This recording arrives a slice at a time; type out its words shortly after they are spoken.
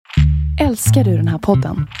Älskar du den här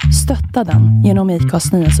podden? Stötta den genom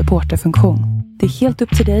IKAs nya supporterfunktion. Det är helt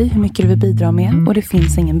upp till dig hur mycket du vill bidra med och det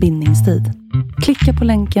finns ingen bindningstid. Klicka på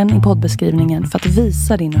länken i poddbeskrivningen för att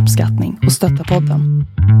visa din uppskattning och stötta podden.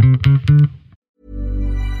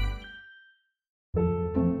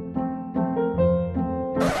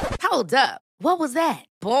 Hold up. What was that?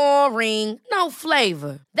 Boring. No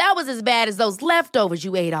flavor. That was as bad as those leftovers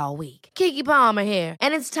you ate all week. Keke Palmer here,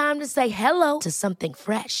 and it's time to say hello to something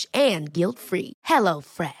fresh and guilt-free. Hello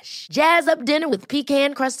Fresh. Jazz up dinner with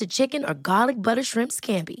pecan-crusted chicken or garlic butter shrimp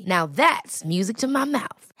scampi. Now that's music to my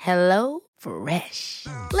mouth. Hello Fresh.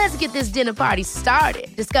 Let's get this dinner party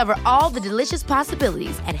started. Discover all the delicious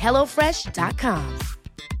possibilities at hellofresh.com.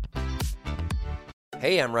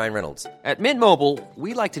 Hey, I'm Ryan Reynolds. At Mint Mobile,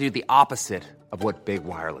 we like to do the opposite of what Big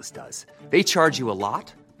Wireless does. They charge you a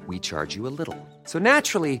lot, we charge you a little. So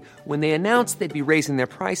naturally, when they announced they'd be raising their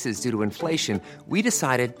prices due to inflation, we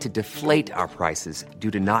decided to deflate our prices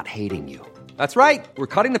due to not hating you. That's right.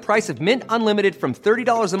 We're cutting the price of Mint Unlimited from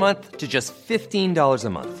 $30 a month to just $15 a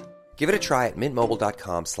month. Give it a try at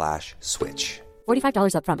mintmobile.com/switch.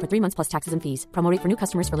 $45 up front for 3 months plus taxes and fees. Promo rate for new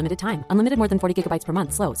customers for limited time. Unlimited more than 40 gigabytes per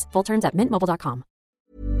month. Slows full terms at mintmobile.com.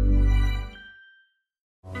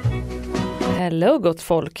 Hello gott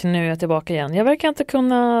folk, nu är jag tillbaka igen. Jag verkar inte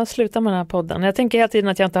kunna sluta med den här podden. Jag tänker hela tiden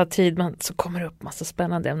att jag inte har tid, men så kommer det upp massa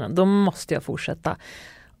spännande ämnen. Då måste jag fortsätta.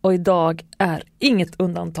 Och idag är inget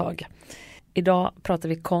undantag. Idag pratar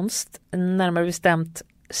vi konst, närmare bestämt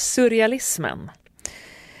surrealismen.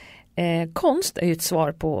 Konst är ju ett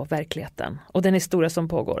svar på verkligheten och den historia som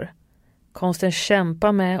pågår. Konsten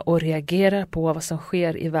kämpar med och reagerar på vad som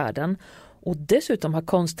sker i världen. Och dessutom har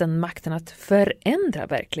konsten makten att förändra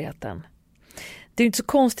verkligheten. Det är inte så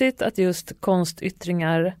konstigt att just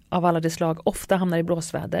konstyttringar av alla de slag ofta hamnar i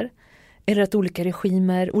blåsväder. Eller att olika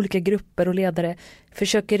regimer, olika grupper och ledare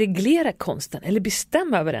försöker reglera konsten eller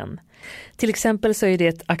bestämma över den. Till exempel så är det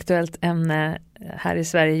ett aktuellt ämne här i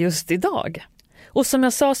Sverige just idag. Och som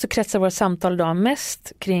jag sa så kretsar våra samtal idag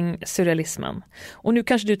mest kring surrealismen. Och nu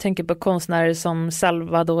kanske du tänker på konstnärer som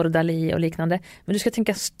Salvador Dalí och liknande. Men du ska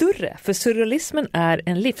tänka större, för surrealismen är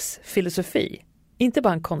en livsfilosofi. Inte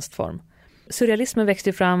bara en konstform. Surrealismen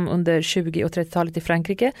växte fram under 20- och 30-talet i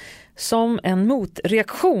Frankrike som en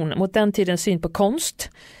motreaktion mot den tidens syn på konst,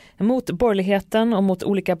 mot borgerligheten och mot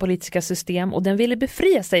olika politiska system. Och den ville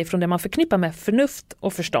befria sig från det man förknippar med förnuft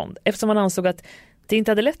och förstånd, eftersom man ansåg att det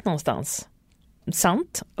inte hade lett någonstans.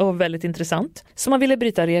 Sant och väldigt intressant. Så man ville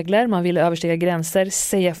bryta regler, man ville överstiga gränser,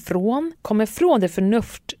 säga från, komma ifrån det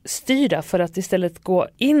förnuftstyrda för att istället gå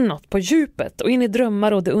inåt på djupet och in i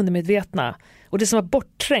drömmar och det undermedvetna och det som var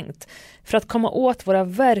bortträngt för att komma åt våra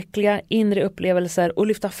verkliga inre upplevelser och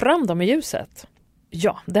lyfta fram dem i ljuset.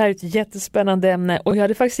 Ja, det här är ett jättespännande ämne och jag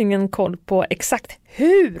hade faktiskt ingen koll på exakt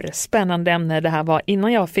hur spännande ämne det här var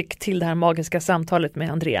innan jag fick till det här magiska samtalet med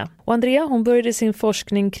Andrea. Och Andrea, hon började sin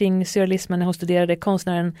forskning kring surrealismen när hon studerade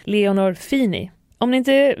konstnären Leonor Fini. Om ni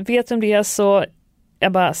inte vet vem det är så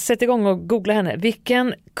jag bara sätter igång och googla henne.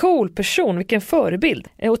 Vilken cool person, vilken förebild.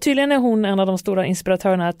 Och tydligen är hon en av de stora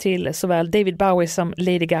inspiratörerna till såväl David Bowie som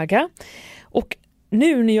Lady Gaga. Och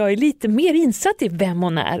nu när jag är lite mer insatt i vem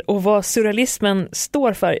hon är och vad surrealismen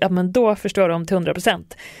står för, ja men då förstår de till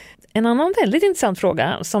 100%. En annan väldigt intressant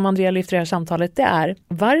fråga som Andrea lyfter i det här samtalet, det är: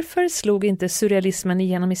 varför slog inte surrealismen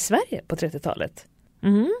igenom i Sverige på 30-talet?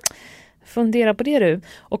 Fundera på det du.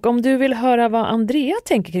 Och om du vill höra vad Andrea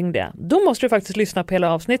tänker kring det, då måste du faktiskt lyssna på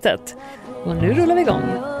hela avsnittet. Och nu rullar vi igång.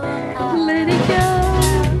 Let it go.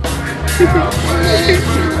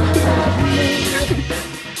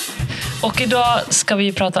 Och idag ska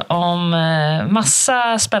vi prata om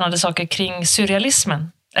massa spännande saker kring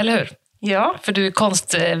surrealismen, eller hur? Ja. För du är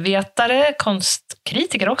konstvetare,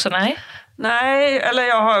 konstkritiker också, nej? Nej, eller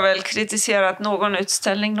jag har väl kritiserat någon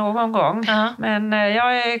utställning någon gång. Ja. Men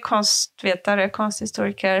jag är konstvetare,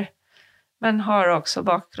 konsthistoriker. Men har också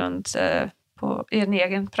bakgrund i en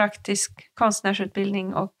egen praktisk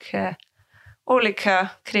konstnärsutbildning och olika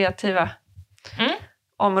kreativa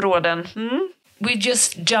områden. We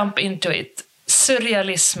just jump into it.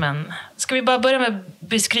 Surrealismen. Ska vi bara börja med att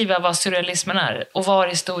beskriva vad surrealismen är? Och var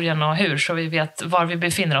historien och hur, så vi vet var vi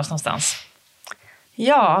befinner oss någonstans.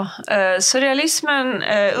 Ja, surrealismen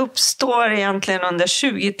uppstår egentligen under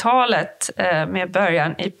 20-talet med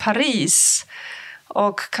början i Paris.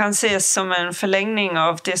 Och kan ses som en förlängning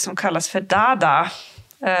av det som kallas för Dada.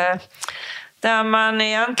 Där man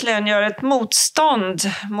egentligen gör ett motstånd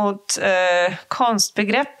mot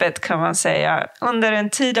konstbegreppet, kan man säga. Under en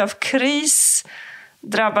tid av kris,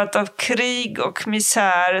 drabbat av krig och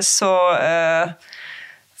misär, så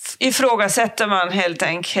ifrågasätter man helt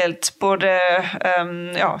enkelt både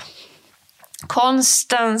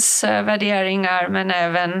konstens värderingar, men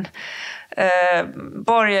även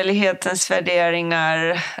borgerlighetens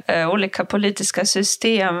värderingar, olika politiska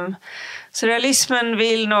system. Surrealismen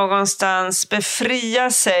vill någonstans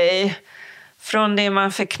befria sig från det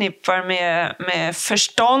man förknippar med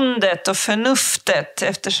förståndet och förnuftet,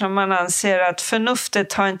 eftersom man anser att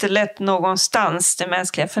förnuftet har inte lett någonstans. Det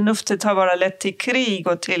mänskliga förnuftet har bara lett till krig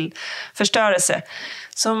och till förstörelse.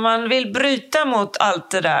 Så man vill bryta mot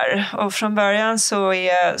allt det där. Och från början så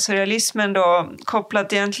är surrealismen då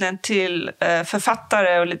kopplat egentligen till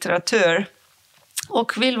författare och litteratur.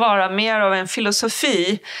 Och vill vara mer av en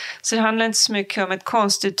filosofi. Så det handlar inte så mycket om ett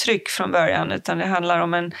konstuttryck från början, utan det handlar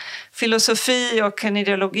om en filosofi och en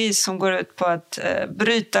ideologi som går ut på att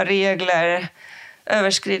bryta regler,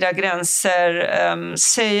 överskrida gränser,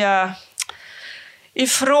 säga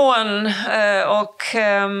ifrån och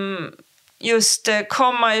just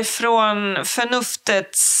komma ifrån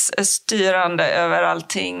förnuftets styrande över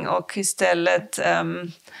allting och istället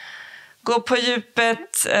gå på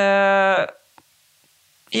djupet,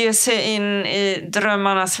 ge sig in i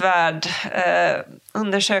drömmarnas värld,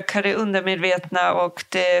 undersöka det undermedvetna och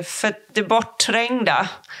det bortträngda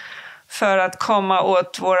för att komma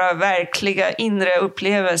åt våra verkliga inre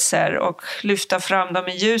upplevelser och lyfta fram dem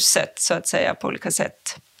i ljuset, så att säga, på olika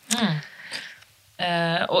sätt.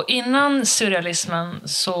 Och innan surrealismen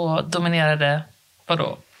så dominerade vad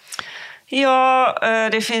då? Ja,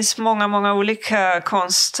 det finns många olika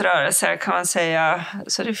konströrelser, kan man säga.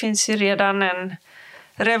 Så det finns ju redan en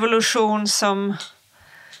revolution som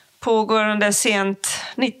pågår under sent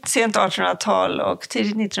 1800-tal och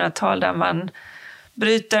tidigt 1900-tal, där man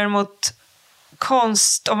bryter mot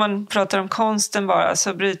konst. Om man pratar om konsten bara,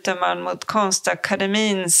 så bryter man mot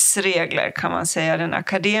konstakademins regler, kan man säga. Den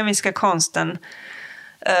akademiska konsten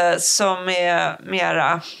som är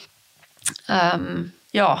mera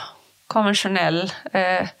konventionell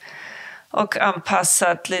och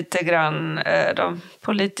anpassat lite grann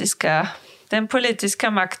den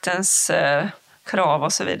politiska maktens krav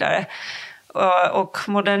och så vidare. Och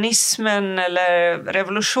modernismen eller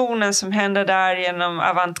revolutionen som händer där genom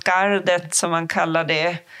avantgardet, som man kallar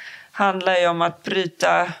det, handlar ju om att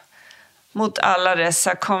bryta mot alla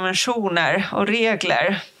dessa konventioner och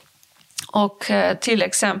regler. Och till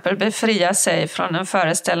exempel befria sig från den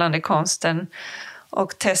föreställande konsten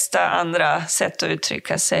och testa andra sätt att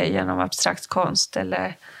uttrycka sig genom abstrakt konst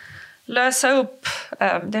eller lösa upp.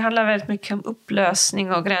 Det handlar väldigt mycket om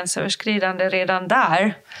upplösning och gränsöverskridande redan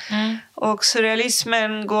där. Och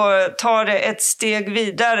surrealismen tar det ett steg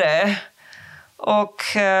vidare och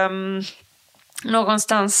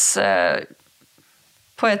någonstans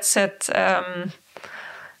på ett sätt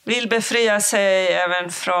vill befria sig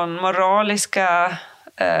även från moraliska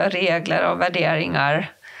regler och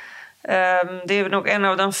värderingar. Det är nog en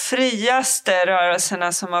av de friaste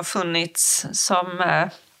rörelserna som har funnits, som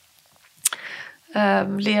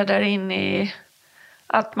leder in i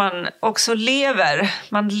att man också lever.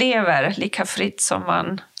 Man lever lika fritt som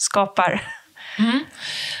man skapar.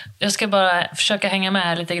 Jag ska bara försöka hänga med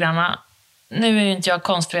här lite grann. Nu är ju inte jag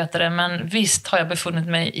konstvetare, men visst har jag befunnit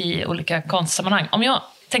mig i olika konstsammanhang. Om jag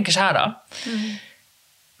tänker så här då.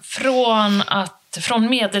 Från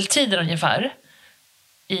medeltiden ungefär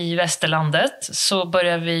i västerlandet så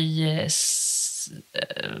börjar vi...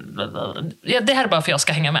 det här är bara för jag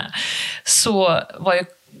ska hänga med. Så var ju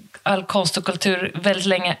all konst och kultur väldigt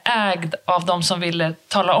länge ägd av de som ville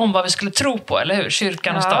tala om vad vi skulle tro på, eller hur?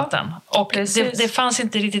 Kyrkan och staten. Och det fanns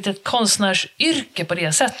inte riktigt ett konstnärsyrke på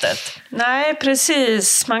det sättet. Nej,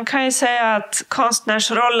 precis. Man kan ju säga att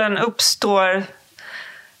konstnärsrollen uppstår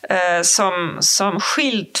som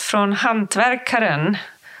skilt från hantverkaren,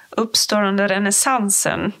 uppstår under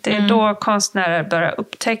renässansen. Det är då konstnärer börjar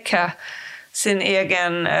upptäcka sin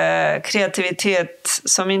egen kreativitet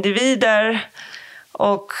som individer,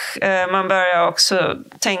 och man börjar också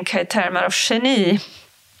tänka i termer av geni.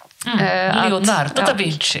 Leonardo da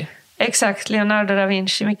Vinci. Exakt, Leonardo da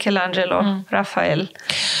Vinci, Michelangelo, Raphael.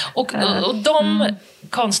 Och de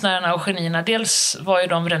konstnärerna och genierna, dels var ju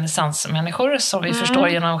de renässansmänniskor som vi förstår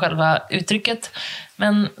genom själva uttrycket,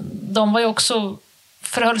 men de var ju också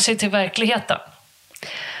förhöll sig till verkligheten.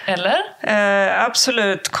 Eller?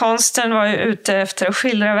 Absolut. Konsten var ju ute efter att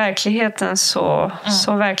skildra verkligheten så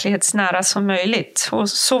verklighetsnära som möjligt. Och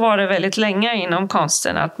så var det väldigt länge inom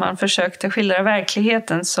konsten, att man försökte skildra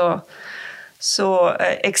verkligheten så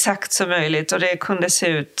exakt som möjligt. Och det kunde se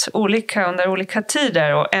ut olika under olika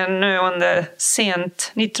tider. Och ännu under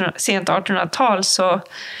sent 1800-tal så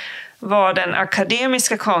var den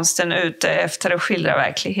akademiska konsten ute efter att skildra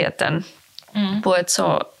verkligheten på ett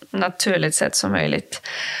så naturligt sätt som möjligt.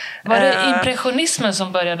 Var det impressionismen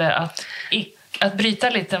som började att bryta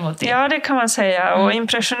lite mot det? Ja, det kan man säga. Och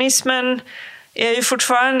impressionismen är ju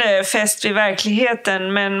fortfarande fäst vid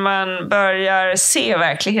verkligheten, men man börjar se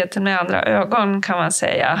verkligheten med andra ögon, kan man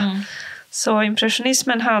säga. Så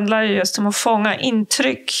impressionismen handlar ju just om att fånga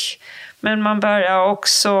intryck, men man börjar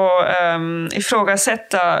också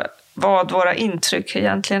ifrågasätta vad våra intryck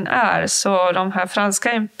egentligen är. Så de här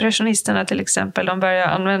franska impressionisterna till exempel, de börjar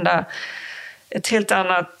använda ett helt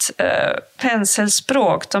annat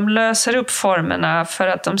penselspråk. De löser upp formerna för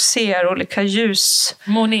att de ser olika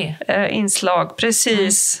ljusinslag.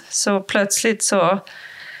 Precis. Så plötsligt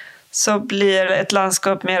så blir ett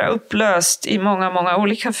landskap mer upplöst i många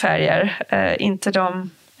olika färger.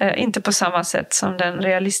 Inte på samma sätt som den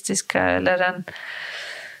realistiska eller den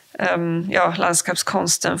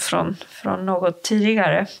landskapskonsten från något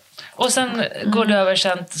tidigare. Och sen går det över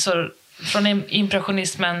från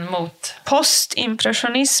impressionismen mot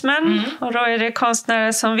postimpressionismen. Och då är det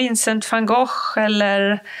konstnärer som Vincent van Gogh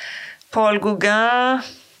eller Paul Gauguin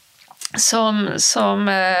som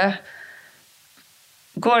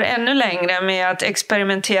går ännu längre med att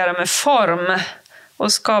experimentera med form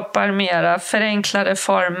och skapar mera förenklade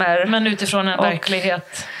former. Men utifrån en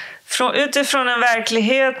verklighet. Utifrån en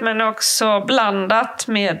verklighet, men också blandat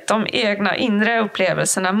med de egna inre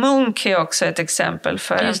upplevelserna. Munch är också ett exempel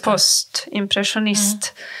för en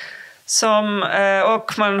postimpressionist.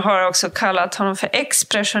 Och man har också kallat honom för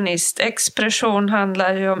expressionist. Expression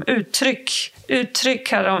handlar ju om uttryck.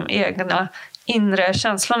 Uttrycka de egna inre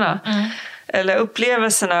känslorna. Eller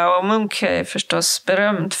upplevelserna. Och Munch är förstås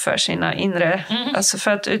berömd för sina inre, alltså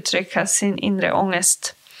för att uttrycka sin inre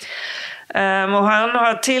ångest. Och han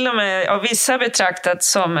har till och med av vissa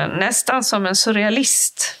betraktats som nästan som en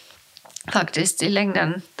surrealist faktiskt i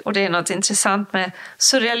längden. Och det är något intressant med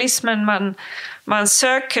surrealismen. Man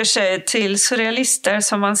söker sig till surrealister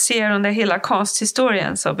som man ser under hela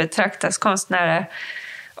konsthistorien, så betraktas konstnärer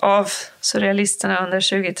av surrealisterna under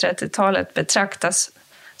 20-30-talet betraktas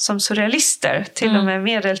som surrealister. Till och med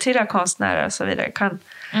medeltida konstnärer och så vidare kan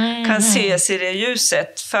ses i det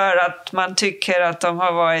ljuset, för att man tycker att de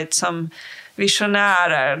har varit som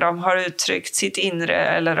visionärer. De har uttryckt sitt inre,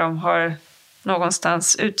 eller de har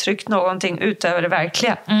någonstans uttryckt någonting utöver det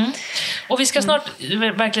verkliga. Och vi ska snart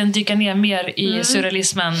verkligen dyka ner mer i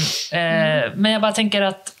surrealismen. Men jag bara tänker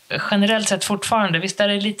att generellt sett fortfarande, visst är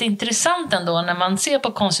det lite intressant ändå när man ser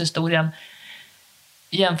på konsthistorien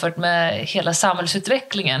jämfört med hela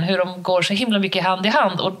samhällsutvecklingen, hur de går så himla mycket hand i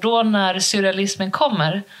hand. Och då när surrealismen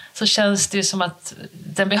kommer så känns det ju som att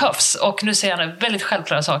den behövs. Och nu säger jag väldigt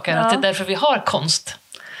självklara saker, att det är därför vi har konst.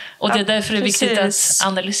 Och det är därför det är viktigt att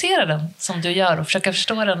analysera den som du gör och försöka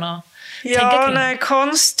förstå den och tänka kring den.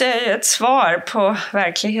 Konst är ett svar på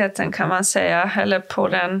verkligheten, kan man säga, eller på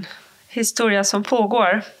den historia som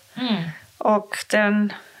pågår. Och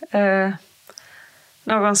den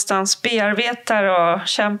någonstans bearbetar och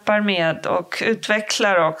kämpar med och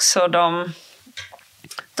utvecklar också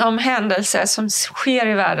de händelser som sker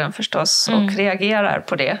i världen förstås, och reagerar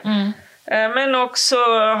på det. Men också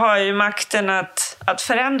har ju makten att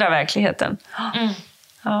förändra verkligheten.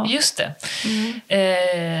 Ja. Just det.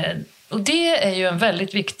 Och det är ju en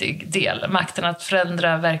väldigt viktig del, makten att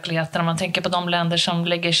förändra verkligheten. Om man tänker på de länder som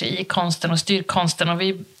lägger sig i konsten och styr konsten. Och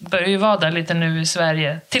vi börjar ju vara där lite nu i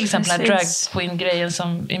Sverige. Till exempel den här drag queen-grejen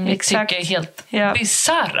som i mitt tycke är helt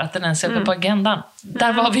bizarr att den ens är uppe på agendan.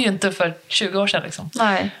 Där var vi ju inte för 20 år sedan. Liksom.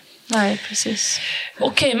 Nej, precis.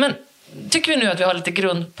 Okej, men tycker vi nu att vi har lite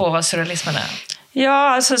grund på vad surrealismen är? Ja,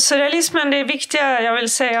 alltså surrealismen, det viktiga jag vill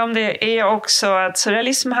säga om det är också att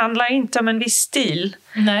surrealism handlar inte om en viss stil.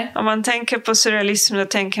 Nej. Om man tänker på surrealism, då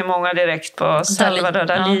tänker många direkt på Salvador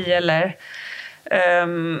Dalí eller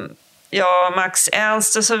Max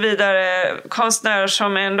Ernst och så vidare. Konstnärer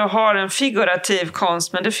som ändå har en figurativ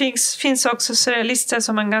konst, men det finns också surrealister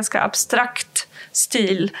som har en ganska abstrakt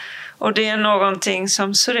stil. Och det är någonting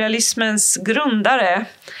som surrealismens grundare,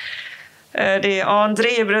 det är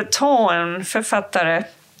André Breton, en författare,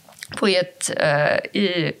 poet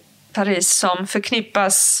i Paris, som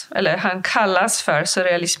förknippas, eller han kallas för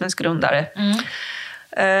surrealismens grundare.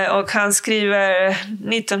 Och han skriver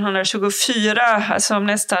 1924, alltså om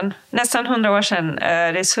nästan 100 år sedan,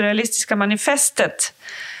 det surrealistiska manifestet,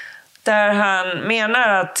 där han menar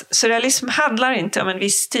att surrealism handlar inte om en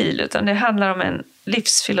viss stil, utan det handlar om en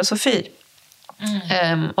livsfilosofi.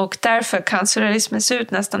 Och därför kan surrealismen se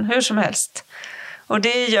ut nästan hur som helst. Och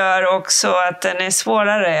det gör också att den är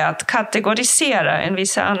svårare att kategorisera än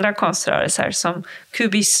vissa andra konströrelser som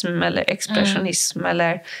kubism eller expressionism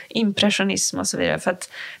eller impressionism och så vidare. För att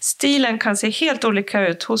stilen kan se helt olika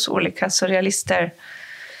ut hos olika surrealister.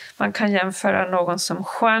 man kan jämföra någon som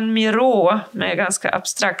Juan Miró med ganska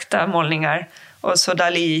abstrakta målningar och så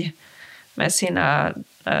Dalí med sina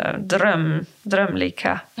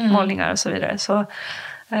drömlika målningar och så vidare. Så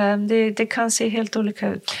det kan se helt olika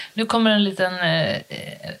ut. Nu kommer en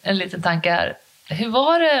liten tanke här. Hur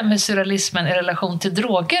var det med surrealismen i relation till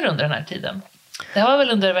droger under den här tiden? Det var väl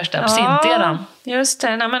under värsta absinteran? Ja, just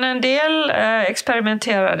det. Nej, men en del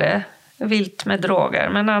experimenterade vilt med droger,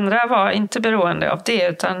 men andra var inte beroende av det,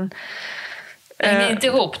 utan... Det är inte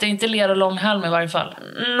ihop, det är inte ler och långhalm i varje fall.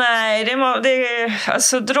 Nej,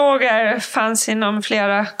 alltså droger fanns inom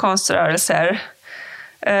flera konströrelser.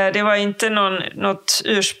 Det var inte något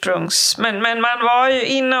ursprungs... Men man var ju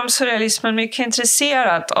inom surrealismen mycket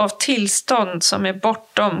intresserad av tillstånd som är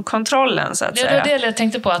bortom kontrollen, så att säga. Det var det jag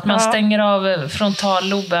tänkte på, att man stänger av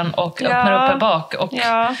frontalloben och öppnar upp bak. Och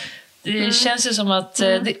det känns ju som att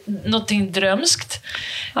någonting drömskt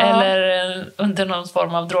eller under någon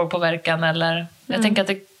form av drogpåverkan. Eller, jag tänker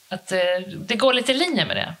att det går lite i linje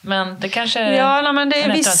med det, men det kanske... Ja, men det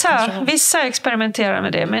är vissa experimenterar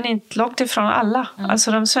med det, men inte långt ifrån alla.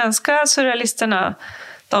 Alltså de svenska surrealisterna,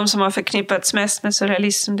 de som har förknippats mest med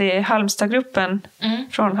surrealism, det är Halmstadgruppen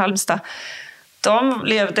från Halmstad. De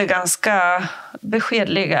levde ganska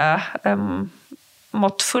beskedliga,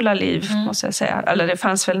 måttfulla liv, måste jag säga. Eller det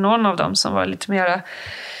fanns väl någon av dem som var lite mera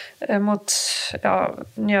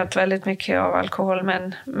njöt väldigt mycket av alkohol,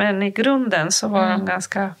 men i grunden så var de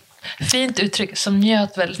ganska... Fint uttryck, som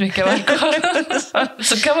njöt väldigt mycket av alkohol.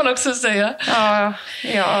 Så kan man också säga.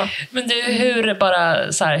 Ja. Men du,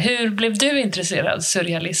 hur blev du intresserad av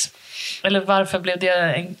surrealism? Eller varför blev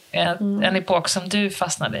det en epok som du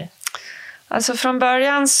fastnade i? Alltså från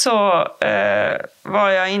början så var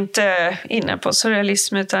jag inte inne på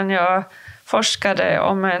surrealism, utan jag forskade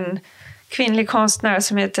om en kvinnlig konstnär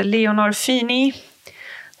som heter Leonor Fini,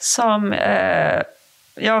 som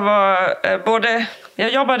jag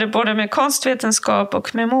jobbade både med konstvetenskap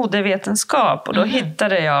och med modevetenskap, och då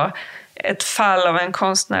hittade jag ett fall av en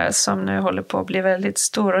konstnär som nu håller på att bli väldigt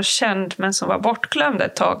stor och känd, men som var bortglömd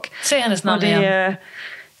ett tag. Säg hennes namn igen. Det är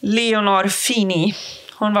Leonor Fini.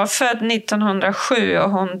 Hon var född 1907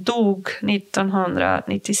 och hon dog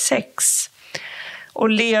 1996. Och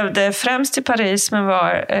levde främst i Paris, men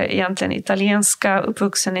var egentligen italienska,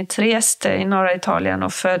 uppvuxen i Trieste i norra Italien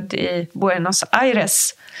och född i Buenos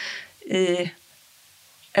Aires i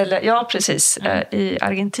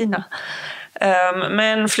Argentina.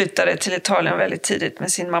 Men flyttade till Italien väldigt tidigt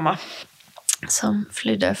med sin mamma, som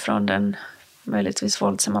flydde från den möjligtvis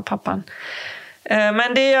våldsamma pappan.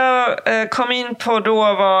 Men det jag kom in på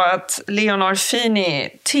då var att Leonor Fini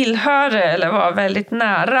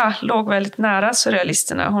låg väldigt nära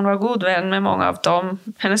surrealisterna. Hon var god vän med många av dem.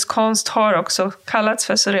 Hennes konst har också kallats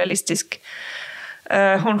för surrealistisk.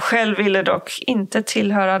 Hon själv ville dock inte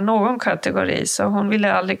tillhöra någon kategori, så hon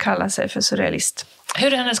ville aldrig kalla sig för surrealist.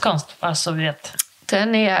 Hur är hennes konst? Alltså, vet.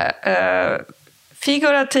 Den är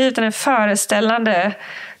figurativ, den är föreställande.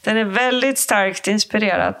 Den är väldigt starkt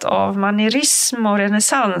inspirerad av manierism och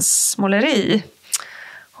renässansmåleri.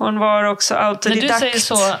 Hon var också autodidakt. När du säger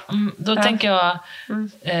så, då tänker jag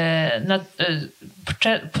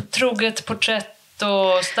troget porträtt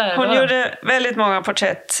och stärva. Hon gjorde väldigt många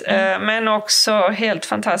porträtt, men också helt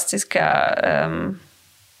fantastiska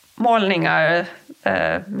målningar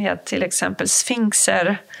med till exempel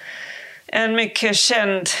sfinxer. Ett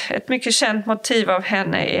mycket känt motiv av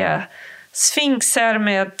henne är sfinxer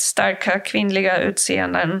med starka kvinnliga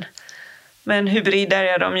utseenden. Men hybrider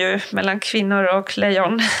är de ju mellan kvinnor och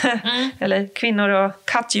lejon. Eller kvinnor och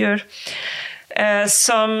kattdjur.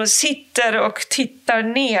 Som sitter och tittar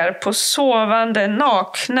ner på sovande,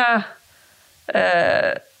 nakna,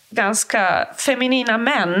 ganska feminina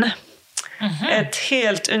män. Ett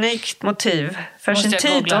helt unikt motiv för sin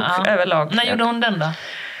tid och överlag. När gjorde hon den då?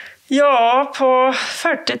 Ja, på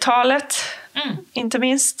 40-talet. Inte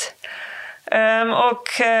minst. Och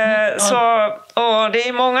det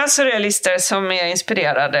är många surrealister som är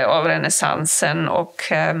inspirerade av renässansen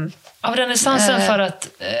och av renässansen för att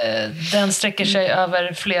den sträcker sig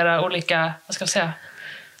över flera olika, vad ska jag säga,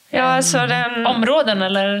 områden,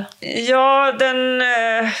 eller?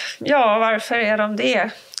 Varför är de det?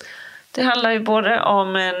 Det handlar ju både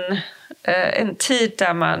om en tid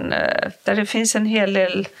där det finns en hel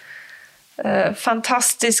del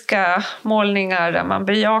fantastiska målningar där man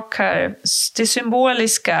bejakar det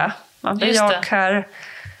symboliska, man bejakar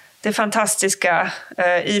det fantastiska.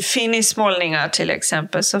 I Finis målningar till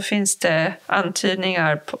exempel så finns det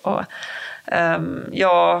antydningar på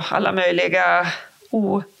alla möjliga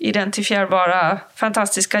oidentifierbara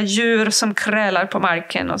fantastiska djur som krälar på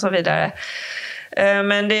marken och så vidare.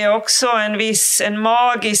 Men det är också en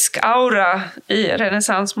magisk aura i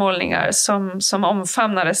renässansmålningar som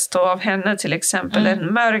omfamnades då av henne till exempel.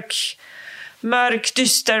 En mörk,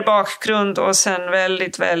 dyster bakgrund och sen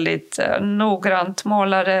väldigt, väldigt noggrant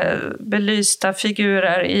målade, belysta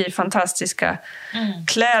figurer i fantastiska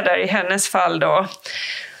kläder i hennes fall då.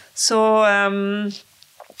 Så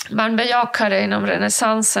man bejakade inom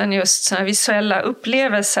renässansen just såna visuella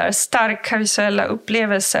upplevelser, starka visuella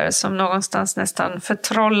upplevelser som någonstans nästan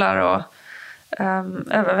förtrollar och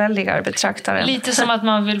överväldigar betraktaren. Lite som att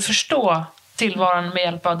man vill förstå tillvaron med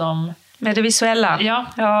hjälp av dem. Med det visuella. Ja.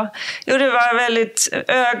 Jo, det var väldigt...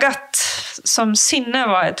 Ögat som sinne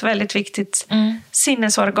var ett väldigt viktigt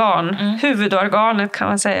sinnesorgan. Huvudorganet kan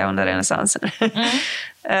man säga under renässansen.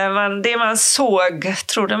 Det man såg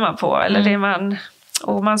trodde man på. Eller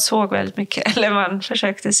och man såg väldigt mycket. Eller man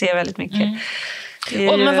försökte se väldigt mycket.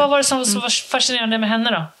 Men vad var det som var så fascinerande med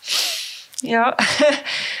henne då? Ja,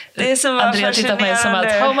 det som var Andrea tittar på mig som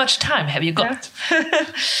att, how much time have you got?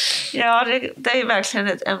 Ja, det är verkligen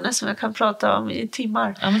ett ämne som jag kan prata om i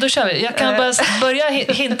timmar. Ja, men då kör vi. Jag kan bara börja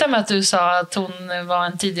hinta med att du sa att hon var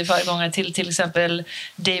en tidig föregångare till exempel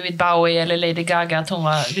David Bowie eller Lady Gaga. Att hon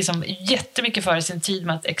var liksom jättemycket före sin tid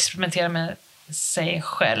med att experimentera med sig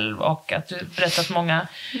själv, och att du berättat att många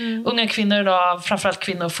unga kvinnor idag, framförallt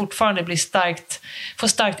kvinnor, fortfarande blir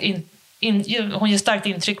hon ger starkt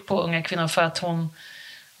intryck på unga kvinnor för att hon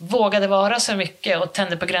vågade vara så mycket och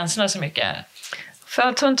tände på gränserna så mycket. För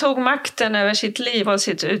att hon tog makten över sitt liv och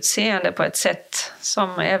sitt utseende på ett sätt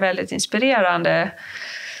som är väldigt inspirerande.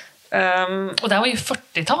 Och det här var ju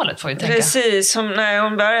 40-talet, får jag tänka. Precis, hon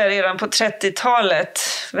började redan på 30-talet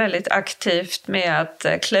väldigt aktivt med att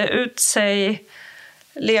klä ut sig,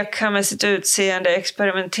 leka med sitt utseende,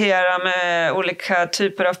 experimentera med olika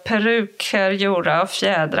typer av peruker gjorda av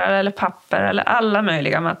fjädrar eller papper eller alla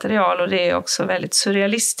möjliga material. Och det är också väldigt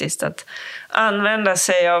surrealistiskt att använda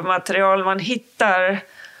sig av material man hittar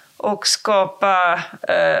och skapa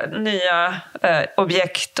nya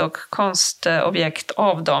objekt och konstobjekt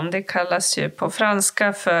av dem. Det kallas ju på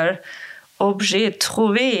franska för objet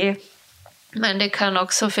trouvé. Men det kan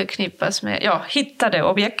också förknippas med hittade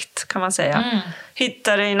objekt, kan man säga.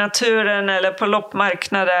 Hittade i naturen eller på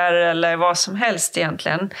loppmarknader eller vad som helst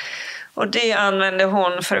egentligen. Och det använde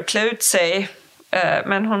hon för att klä ut sig.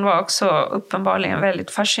 Men hon var också uppenbarligen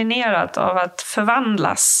väldigt fascinerad av att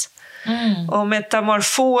förvandlas. Och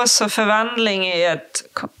metamorfos och förvandling är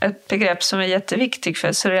ett begrepp som är jätteviktigt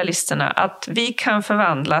för surrealisterna. Att vi kan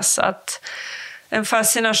förvandlas, att en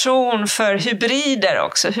fascination för hybrider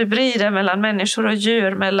också. Hybrider mellan människor och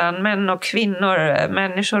djur, mellan män och kvinnor,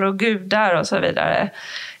 människor och gudar och så vidare.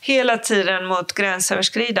 Hela tiden mot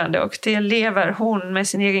gränsöverskridande, och det lever hon med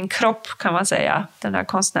sin egen kropp, kan man säga, den här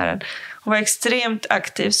konstnären. Hon var extremt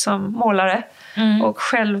aktiv som målare och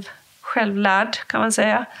självlärd, kan man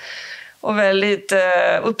säga. Och väldigt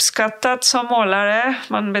uppskattat som målare.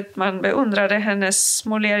 Man beundrade hennes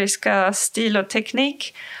måleriska stil och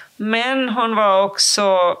teknik. Men hon var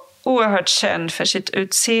också oerhört känd för sitt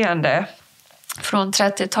utseende från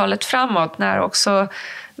 30-talet framåt, när också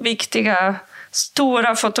viktiga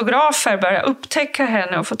stora fotografer började upptäcka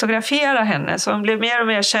henne och fotografera henne. Så hon blev mer och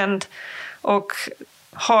mer känd och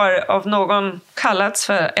har av någon kallats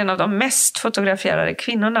för en av de mest fotograferade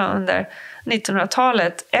kvinnorna under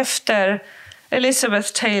 1900-talet, efter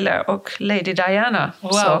Elizabeth Taylor och Lady Diana.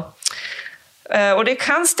 Wow. Så. Och det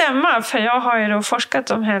kan stämma, för jag har ju då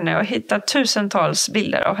forskat om henne och hittat tusentals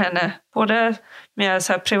bilder av henne. Både med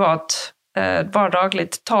så här privat,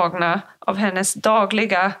 vardagligt tagna av hennes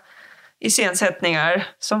dagliga iscensättningar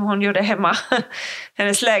som hon gjorde hemma.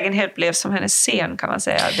 Hennes lägenhet blev som hennes scen, kan man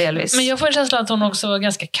säga, delvis. Men jag får en känsla att hon också var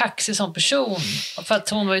ganska kaxig som person. För att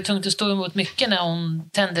hon var ju tvungen att stå emot mycket när hon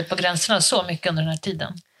tände på gränserna så mycket under den här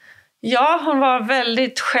tiden. Ja, hon var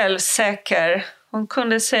väldigt självsäker. Hon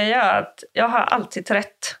kunde säga att jag har alltid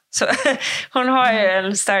rätt. Så, hon har ju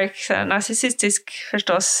en stark narcissistisk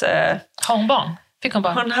förstås. Har hon barn? Fick hon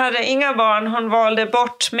barn? Hon hade inga barn. Hon valde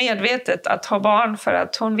bort medvetet att ha barn, för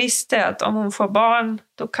att hon visste att om hon får barn,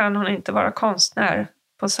 då kan hon inte vara konstnär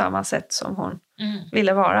på samma sätt som hon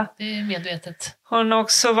ville vara. Det är medvetet. Hon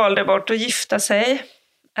också valde bort att gifta sig,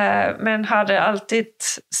 men hade alltid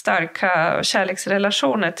starka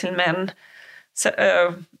kärleksrelationer till män. Så,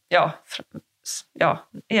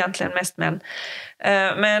 egentligen mest män.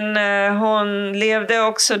 Men hon levde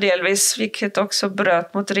också delvis, vilket också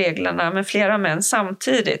bröt mot reglerna, med flera män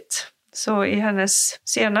samtidigt. Så i hennes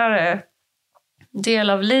senare del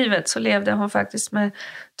av livet så levde hon faktiskt med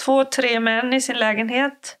 2-3 män i sin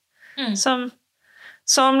lägenhet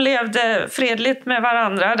som levde fredligt med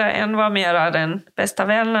varandra. Där en var mera den bästa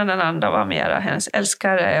vännen, den andra var mera hennes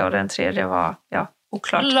älskare och den tredje var,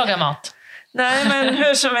 oklart. Laga mat. Nej, men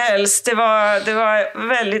hur som helst, det var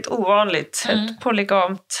väldigt ovanligt. Ett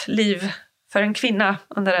polygamt liv för en kvinna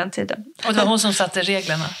under den tiden. Och det var hon som satte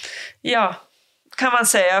reglerna? Ja, kan man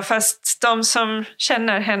säga. Fast de som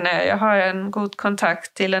känner henne, jag har en god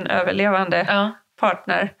kontakt till en överlevande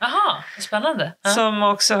partner. Aha, spännande. Ja. Som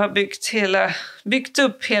också har byggt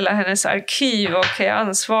upp hela hennes arkiv och är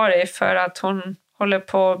ansvarig för att hon håller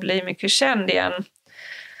på att bli mycket känd igen.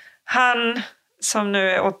 Han, som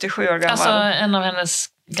nu är 87 år gammal. Alltså en av hennes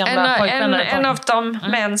gamla pojkvänner. En av de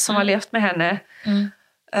män som har levt med henne.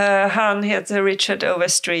 Han heter Richard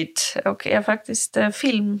Overstreet och är faktiskt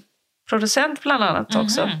filmproducent bland annat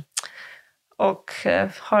också. Och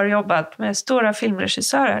har jobbat med stora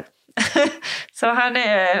filmregissörer. Så han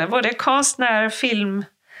är både konstnär,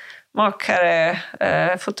 filmmakare,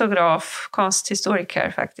 fotograf,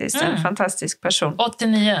 konsthistoriker faktiskt. En fantastisk person.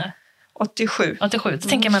 87. Då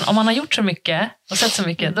tänker man, om man har gjort så mycket och sett så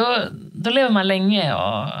mycket, då lever man länge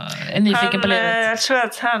och är nyfiken på livet. Jag tror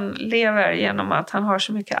att han lever genom att han har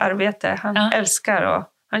så mycket arbete. Han älskar och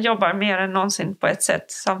han jobbar mer än någonsin på ett sätt,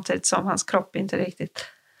 samtidigt som hans kropp inte riktigt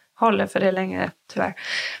håller för det längre, tyvärr.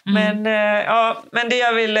 Men det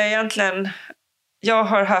jag ville egentligen... Jag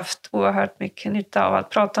har haft oerhört mycket nytta av att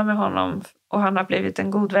prata med honom och han har blivit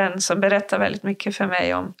en god vän som berättar väldigt mycket för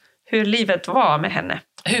mig om hur livet var med henne.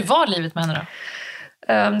 Hur var livet med henne då?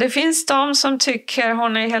 Det finns de som tycker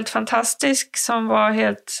hon är helt fantastisk, som var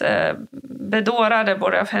helt bedårade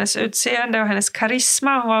både av hennes utseende och hennes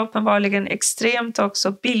karisma. Hon var uppenbarligen extremt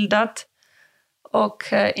också bildad och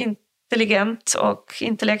intelligent och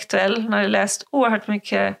intellektuell. Hon hade läst oerhört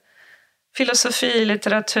mycket filosofi,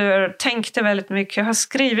 litteratur, tänkte väldigt mycket, har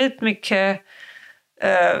skrivit mycket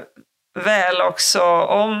väl också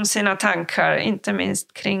om sina tankar, inte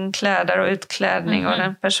minst kring kläder och utklädning och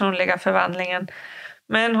den personliga förvandlingen.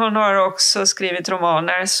 Men hon har också skrivit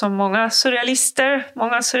romaner som många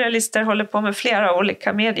surrealister håller på med flera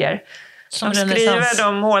olika medier. De skriver,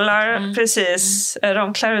 de målar, precis.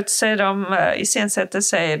 De klär ut sig, de iscensätter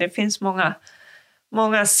sig. Det finns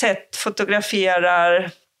många sätt,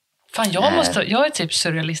 fotograferar. Fan, jag är typ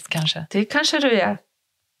surrealist kanske. Det kanske du är.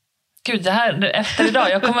 Gud, det här, efter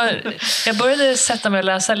idag, jag började sätta mig och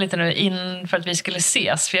läsa lite nu in för att vi skulle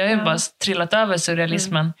ses. För jag har ju bara trillat över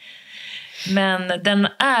surrealismen. Men den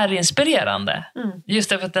är inspirerande. Just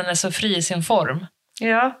därför att den är så fri i sin form.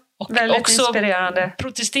 Ja, och väldigt också inspirerande.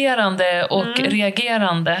 Protesterande och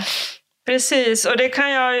reagerande. Precis, och det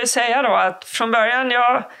kan jag ju säga då att från början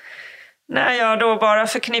när jag då bara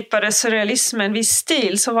förknippade surrealismen med viss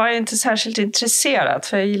stil så var jag inte särskilt intresserad.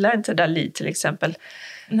 För jag gillar inte Dalí till exempel.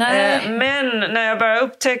 Nej. Men när jag började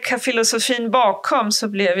upptäcka filosofin bakom så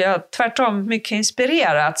blev jag tvärtom mycket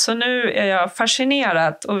inspirerad. Så nu är jag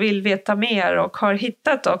fascinerad och vill veta mer och har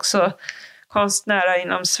hittat också konstnärer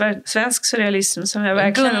inom svensk surrealism som jag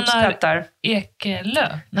verkligen uppskattar. Gunnar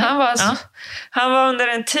Ekelöf? Han var under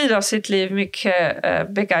en tid av sitt liv mycket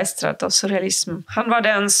begeistrad av surrealism. Han var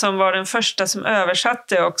den som var den första som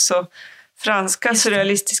översatte också franska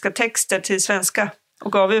surrealistiska texter till svenska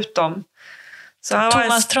och gav ut dem. Så han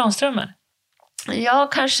Thomas Tranströmer? Ja,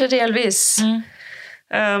 kanske delvis.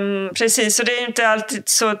 Precis, och det är inte alltid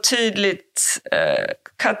så tydligt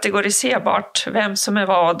kategoriserbart vem som är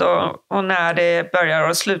vad och när det börjar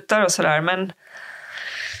och slutar och sådär.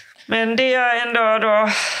 Men det jag ändå då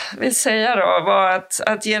vill säga då var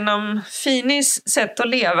att genom Finis sätt att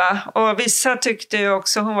leva, och vissa tyckte ju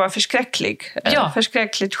också hon var förskräcklig.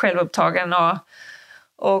 Förskräckligt självupptagen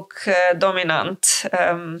och dominant.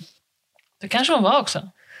 Det kanske hon var också.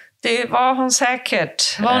 Det var hon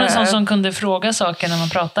säkert. Var hon en sån som kunde fråga saker när man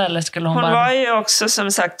pratade, eller skulle hon bara... Hon var ju också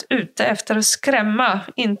som sagt ute efter att skrämma,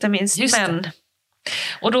 inte minst män.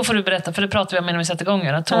 Och då får du berätta, för det pratade vi om innan vi satte igång,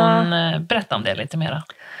 att hon berättar om det lite mera.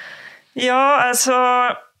 Ja, alltså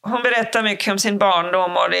hon berättar mycket om sin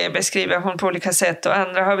barndom och det beskriver hon på olika sätt och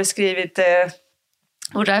andra har beskrivit det.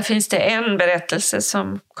 Och där finns det en berättelse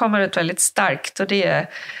som kommer ut väldigt starkt, och det är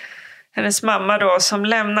hennes mamma då som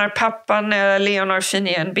lämnar pappan när Leonor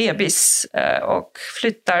Fini är en bebis och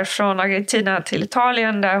flyttar från Argentina till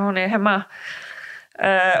Italien där hon är hemma.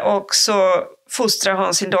 Och så fostrar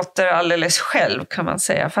hon sin dotter alldeles själv kan man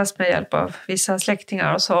säga, fast med hjälp av vissa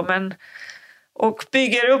släktingar och så. Och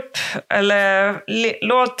bygger upp, eller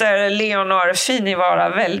låter Leonor Fini vara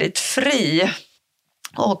väldigt fri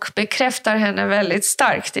och bekräftar henne väldigt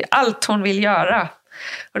starkt i allt hon vill göra.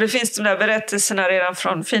 Och det finns de där berättelserna redan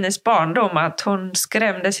från Finis barndom att hon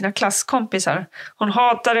skrämde sina klasskompisar. Hon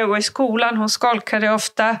hatade att gå i skolan, hon skolkade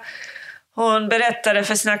ofta. hon berättade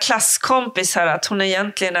för sina klasskompisar att hon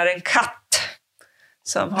egentligen är en katt.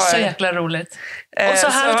 Som har... Så jäkla roligt. Och så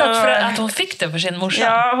härligt att hon fick det för sin morsa.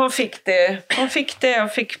 Ja, hon fick det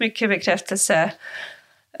och fick mycket bekräftelse.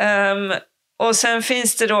 Och sen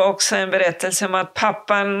finns det då också en berättelse om att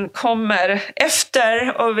pappan kommer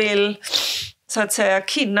efter och vill så att säga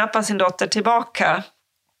kidnappa sin dotter tillbaka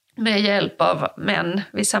med hjälp av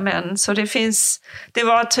vissa män. Så det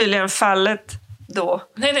var tydligen fallet då.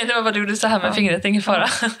 Nej, det var vad du gjorde så här med fingret, ingen fara.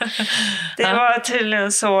 Det var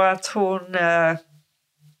tydligen så att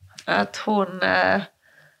hon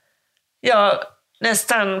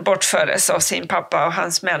nästan bortfördes av sin pappa och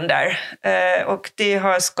hans män där. Och det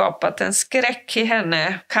har skapat en skräck i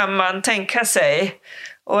henne, kan man tänka sig.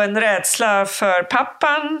 Och en rädsla för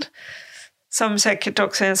pappan, som säkert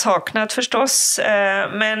också är en saknad förstås.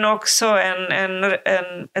 Men också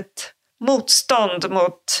ett motstånd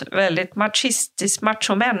mot väldigt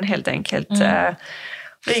machomän helt enkelt.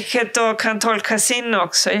 Vilket då kan tolkas in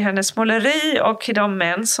också i hennes måleri och i de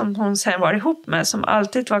män som hon sen var ihop med, som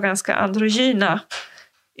alltid var ganska androgyna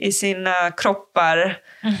i sina kroppar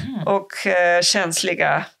och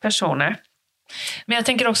känsliga personer. Men jag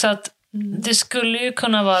tänker också att det skulle ju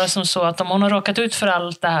kunna vara som så att om hon har råkat ut för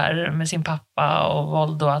allt det här med sin pappa och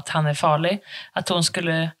våld och att han är farlig, att hon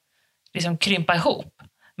skulle liksom krympa ihop.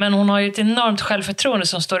 Men hon har ju ett enormt självförtroende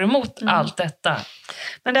som står emot allt detta.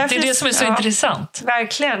 Men det är det som är så intressant.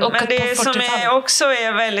 Verkligen. Men det som också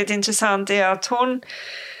är väldigt intressant är att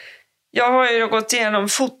jag har ju gått igenom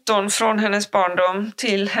foton från hennes barndom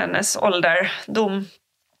till hennes ålderdom.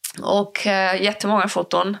 Och jättemånga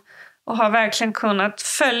foton. Och har verkligen kunnat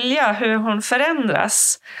följa hur hon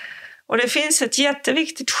förändras. Och det finns ett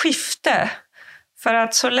jätteviktigt skifte. För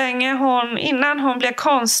att så länge innan hon blev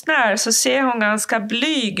konstnär så ser hon ganska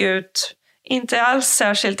blyg ut. Inte alls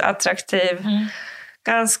särskilt attraktiv.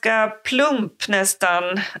 Ganska plump nästan.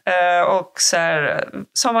 Och så här,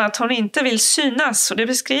 som att hon inte vill synas. Och det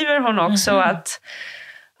beskriver hon också att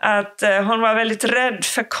hon var väldigt rädd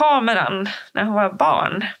för kameran när hon var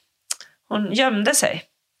barn. Hon gömde sig.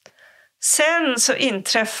 Sen så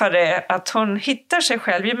inträffade att hon hittar sig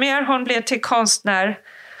själv. Ju mer hon blir till konstnär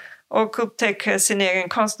och upptäcker sin egen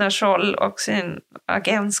konstnärsroll och sin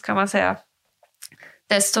agens kan man säga,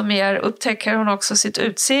 desto mer upptäcker hon också sitt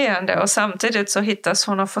utseende. Och samtidigt så hittas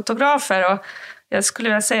hon av fotografer. Och jag skulle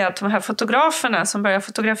vilja säga att de här fotograferna som börjar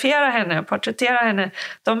fotografera henne och porträttera henne,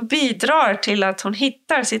 de bidrar till att hon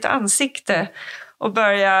hittar sitt ansikte och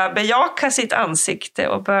börjar bejaka sitt ansikte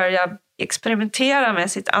och börjar experimentera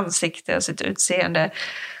med sitt ansikte och sitt utseende.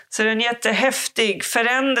 Så det är en jättehäftig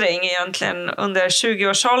förändring egentligen under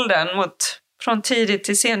 20-årsåldern från tidigt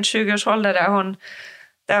till sen 20-årsålder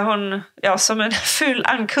där hon som en ful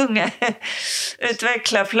ankunge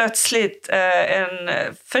utvecklar plötsligt en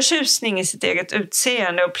förtjusning i sitt eget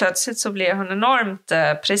utseende och plötsligt så blir hon enormt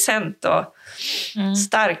present och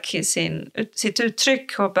stark i sitt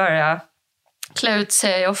uttryck och börjar klä ut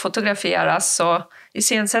sig och fotograferas och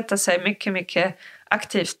iscensätta sig mycket, mycket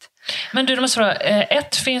aktivt. Men du, måste fråga,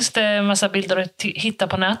 finns det en massa bilder att hitta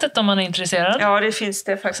på nätet om man är intresserad? Ja, det finns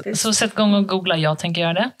det faktiskt. Så sätt igång och googla, jag tänker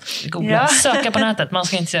göra det. Söka på nätet, man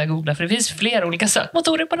ska inte säga googla för det finns flera olika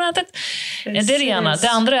sökmotorer på nätet. Precis. Det är det ena. Det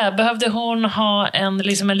andra är, behövde hon ha en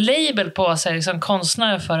label på sig som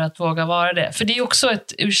konstnär för att våga vara det? För det är också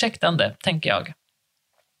ett ursäktande, tänker jag.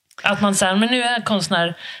 Att man säger, men nu är jag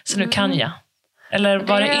konstnär så nu kan jag. Eller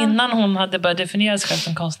var det innan hon hade börjat definiera sig själv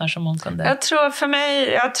som konstnär som hon kunde?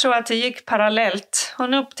 Jag tror att det gick parallellt.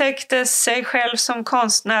 Hon upptäckte sig själv som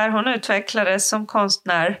konstnär. Hon utvecklades som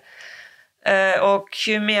konstnär. Och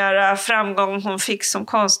ju mera framgång hon fick som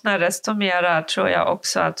konstnär, desto mera tror jag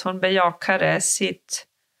också att hon bejakade sitt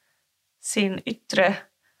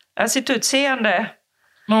utseende.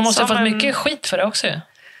 Men hon måste ha fått mycket skit för det också.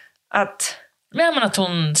 Men att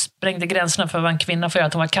hon sprängde gränserna för vad en kvinna får göra,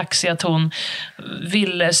 att hon var kaxig, att hon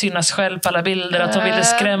ville synas själv på alla bilder, att hon ville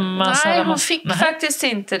skrämmas. Nej, hon fick faktiskt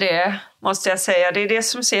inte det, måste jag säga. Det är det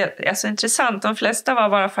som är så intressant. De flesta var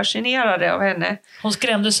bara fascinerade av henne. Hon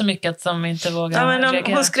skrämde så mycket att de inte vågade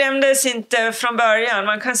reagera. Hon skrämdes inte från början.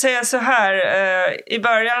 Man kan säga så här, i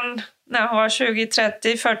början när hon var 20,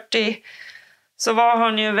 30, 40 så var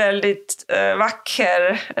hon ju väldigt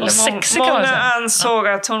vacker. Och sexig, många ansåg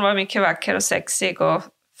att hon var mycket vacker och sexig och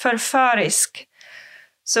förförisk.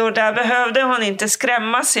 Så där behövde hon inte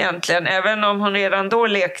skrämmas egentligen. Även om hon redan då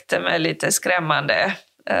lekte med lite skrämmande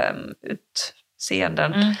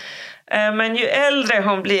utseenden. Men ju äldre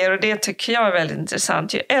hon blir, och det tycker jag är väldigt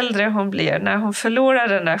intressant. Ju äldre hon blir, när hon förlorar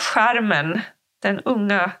den där charmen. Den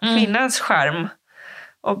unga kvinnans charm.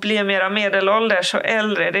 och blir mera medelålders och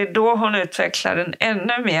äldre, det är då hon utvecklar en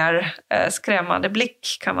ännu mer skrämmande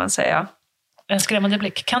blick, kan man säga. En skrämmande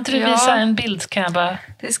blick. Kan inte du visa en bild? Kan jag bara...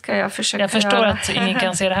 Det ska jag försöka Jag förstår göra. att ingen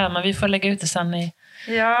kan se det här, men vi får lägga ut det sen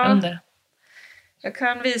under. Jag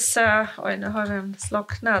kan visa... Oj, nu har den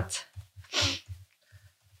slocknat.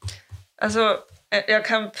 Alltså, jag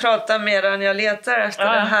kan prata medan jag letar efter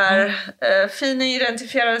det här. Fini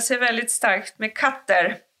identifierade sig väldigt starkt med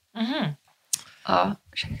katter. Ja.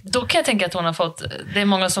 Då kan jag tänka att hon har fått... Det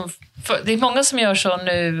är många som gör så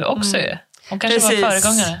nu också. Hon kanske var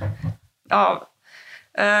föregångare. Ja.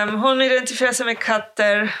 Hon identifierade sig med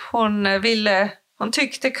katter. Hon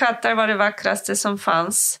tyckte katter var det vackraste som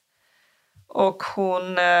fanns. Och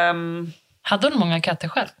hon... Hade hon många katter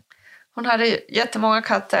själv? Hon hade jättemånga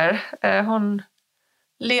katter. Hon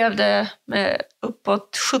levde med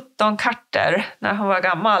uppåt 17 katter när hon var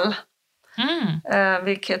gammal.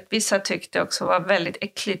 Vilket vissa tyckte också var väldigt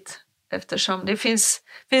äckligt. Eftersom det finns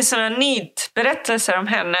sådana nidberättelser om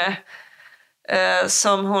henne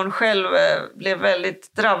som hon själv blev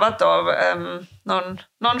väldigt drabbad av.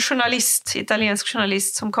 Någon journalist, italiensk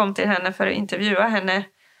journalist, som kom till henne för att intervjua henne.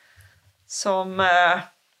 Som...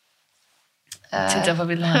 Titta på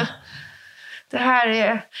bilderna. Det här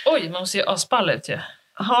är... Oj, man måste ju avspalla ut ju.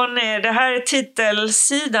 Det här är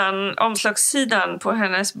titelsidan, omslagssidan på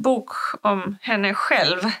hennes bok om henne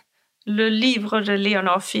själv. Le livre de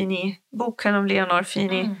Leonard Fini. Boken om Leonard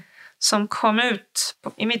Fini. Som kom ut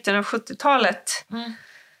i mitten av 70-talet.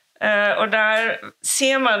 Och där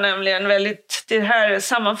ser man nämligen det här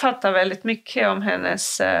sammanfattar väldigt mycket om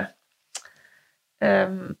hennes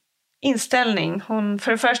inställning.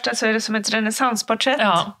 För det första så är det som ett renässansporträtt.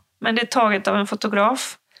 Ja. Men det är taget av en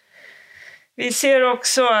fotograf. Vi ser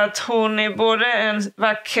också att hon är både en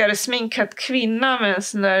vacker sminkad kvinna med en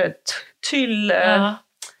sån där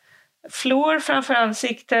flor framför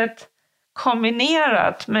ansiktet,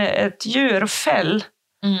 kombinerat med ett djurfäll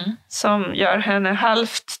som gör henne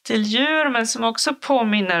halvt till djur, men som också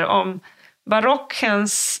påminner om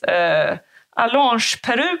barockens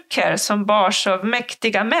allongeperuker som bars av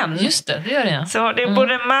mäktiga män. Just det gör det. Så det är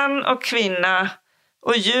både man och kvinna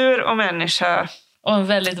och djur och människa. Och en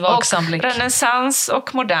väldigt vaksam blick. Renässans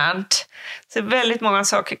och modernt. Så väldigt många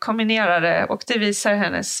saker kombinerade. Och det visar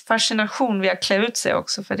hennes fascination vid att klä ut sig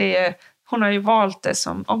också. För hon har ju valt det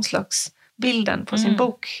som omslagsbilden på sin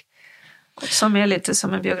bok. Som är lite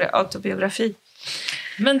som en autobiografi.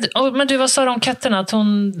 Men du, vad sa du om katterna? Att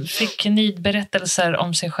hon fick nidberättelser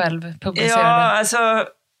om sig själv publicerade? Ja, alltså...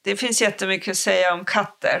 Det finns jättemycket att säga om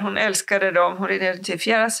katter. Hon älskade dem, hon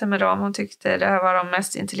identifierade sig med dem. Hon tyckte det här var de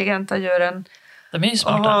mest intelligenta djuren. De är ju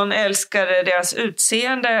smarta. Och hon älskade deras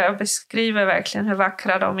utseende och beskriver verkligen hur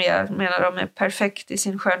vackra de är. Menar de är perfekt i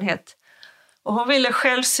sin skönhet. Och hon ville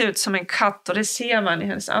själv se ut som en katt, och det ser man i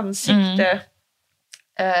hennes ansikte.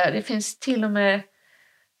 Det finns till och med...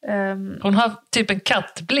 hon har typ en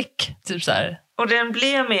kattblick, typ så här. Och den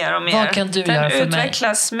blir mer och mer. Vad kan du göra för mig? Den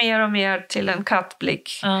utvecklas mer och mer till en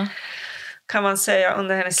kattblick. Kan man säga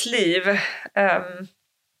under hennes liv.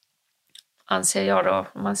 Anser jag då,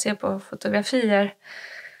 om man ser på fotografier.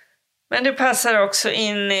 Men det passar också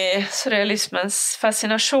in i surrealismens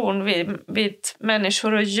fascination vid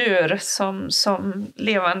människor och djur som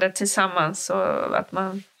levande tillsammans. Och att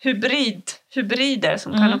man hybrider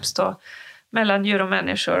som kan uppstå mellan djur och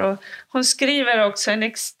människor. Och hon skriver också en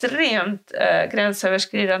extremt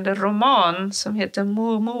gränsöverskridande roman som heter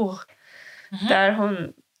Murmur. Där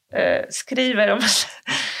hon skriver om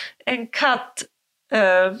en katt,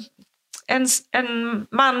 en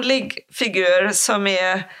manlig figur som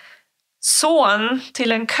är son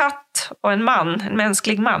till en katt och en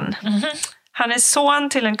mänsklig man. Han är son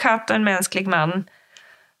till en katt och en mänsklig man.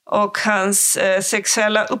 Och hans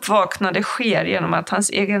sexuella uppvaknande sker genom att hans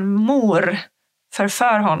egen mor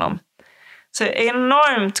förför honom. Så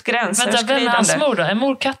enormt gränsöverskridande. Vem är hans mor då? Är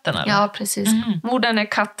mor katten? Eller? Ja, precis. Modern är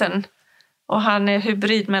katten. Och han är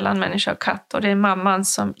hybrid mellan människa och katt. Och det är mamman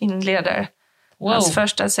som inleder hans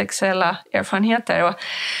första sexuella erfarenheter. Och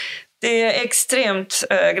det är extremt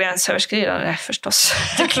gränsöverskridande förstås.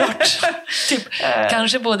 Det är klart. Typ,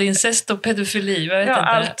 kanske både incest och pedofili, jag vet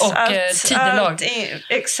inte. Och tidelag.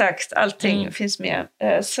 Exakt, allting finns med.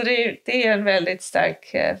 Så det är en väldigt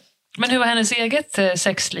stark... Men hur var hennes eget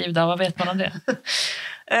sexliv då? Vad vet man om det?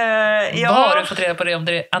 Vad har du fått reda på det om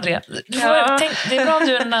det, Andrea? Det är bra om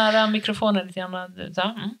du är nära mikrofonen lite grann.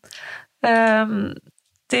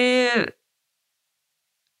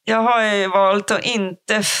 Jag har ju valt att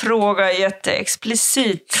inte fråga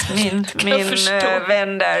jätteexplicit min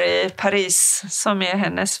vän där i Paris, som är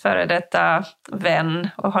hennes före detta vän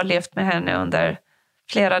och har levt med henne under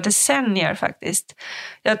flera decennier faktiskt.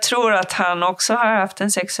 Jag tror att han också har haft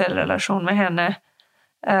en sexuell relation med henne.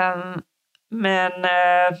 Men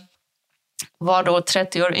var då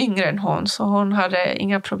 30 år yngre än hon, så hon hade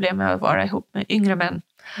inga problem med att vara ihop med yngre män.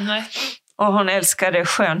 Nej. Och hon älskade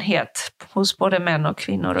skönhet hos både män och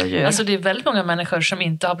kvinnor och djur. Alltså det är väldigt många människor som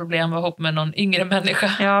inte har problem med att vara ihop med någon yngre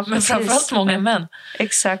människa. Ja, men framförallt många män.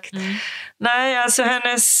 Exakt. Nej, alltså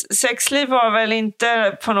hennes sexliv var väl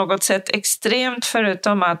inte på något sätt extremt,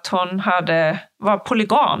 förutom att hon var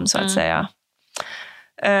polygam så att säga.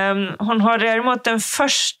 Hon har däremot den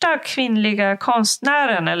första kvinnliga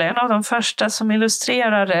konstnären, eller en av de första som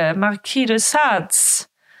illustrerade Marquis de Sade's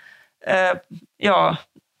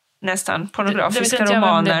nästan pornografiska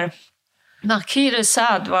romaner. Marquis de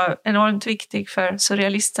Sade var enormt viktig för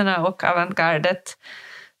surrealisterna och avantgardet.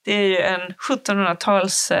 Det är ju en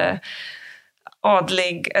 1700-tals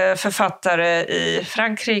adlig författare i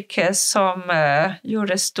Frankrike som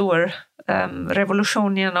gjorde stor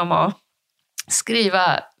revolution genom att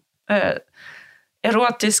skriva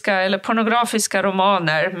erotiska eller pornografiska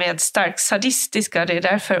romaner med starkt sadistiska, det är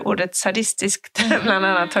därför ordet sadistiskt bland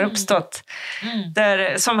annat har uppstått,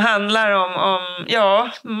 som handlar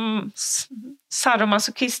om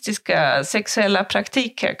sadomasochistiska sexuella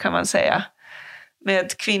praktiker kan man säga,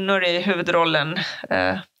 med kvinnor i huvudrollen.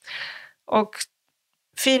 Och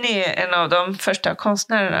Fini är en av de första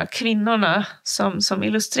konstnärerna, kvinnorna, som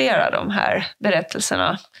illustrerar de här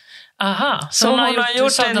berättelserna. Aha, så hon har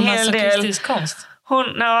gjort en hel del konst?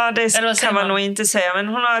 Det kan man nog inte säga, men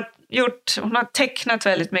hon har tecknat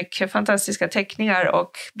väldigt mycket fantastiska teckningar,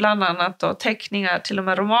 och bland annat då teckningar till de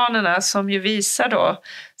här romanerna som ju visar då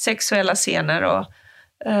sexuella scener. Och,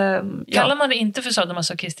 kallar man det inte för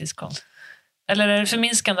sadomasochistisk konst? Eller är det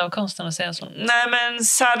förminskande av konsten att säga så? Nej, men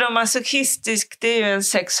sadomasochistisk, det är ju en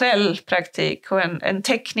sexuell praktik, och en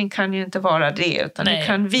teckning kan ju inte vara det, utan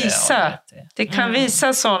det kan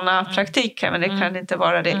visa sådana praktiker, men det kan inte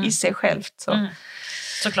vara det i sig självt. Så.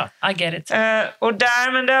 Såklart, I get it. Och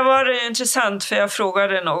där var det ju intressant, för jag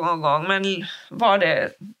frågade någon gång, men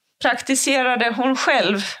praktiserade hon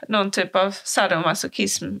själv någon typ av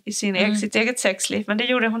sadomasochism i sitt eget sexliv? Men det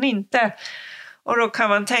gjorde hon inte. Och då kan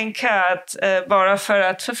man tänka att bara för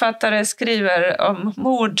att författare skriver om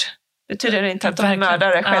mord betyder det inte att de är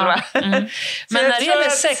mördare själva. Men när det gäller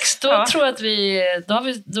sex, då tror jag att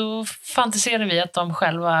då fantiserar vi att de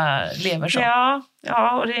själva lever så. Ja,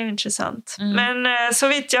 och det är intressant. Men så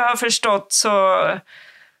vitt jag har förstått så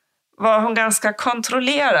var hon ganska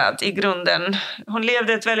kontrollerad i grunden. Hon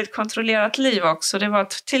levde ett väldigt kontrollerat liv också. Det var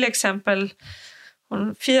till exempel...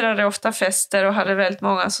 Hon firade ofta fester och hade väldigt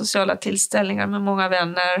många sociala tillställningar med många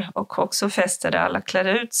vänner, och också fester där alla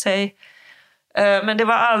klädde ut sig. Men det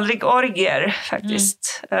var aldrig orgier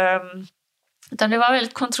faktiskt. Utan det var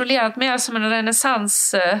väldigt kontrollerat, mer som en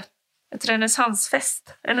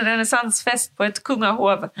renässansfest på ett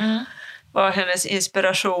kungahov var hennes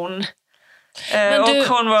inspiration. Och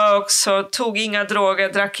hon var också, tog inga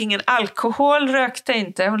droger, drack ingen alkohol, rökte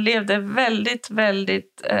inte. Hon levde väldigt,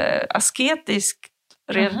 väldigt asketiskt.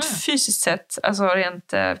 Rent fysiskt sett, alltså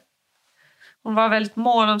hon var väldigt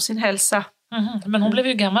mån om sin hälsa. Men hon blev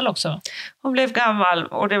ju gammal också. Hon blev gammal,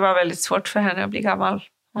 och det var väldigt svårt för henne att bli gammal.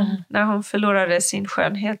 När hon förlorade sin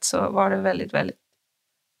skönhet så var det väldigt, väldigt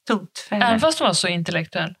tungt för henne. Även fast hon var så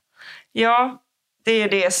intellektuell. Ja, det är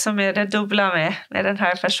det som är det dubbla med den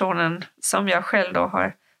här personen, som jag själv då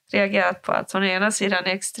har reagerat på. Att hon å ena sidan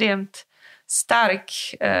är extremt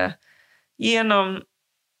stark genom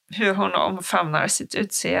hur hon omfamnar sitt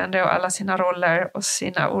utseende och alla sina roller och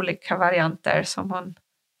sina olika varianter som hon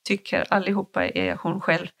tycker allihopa är hon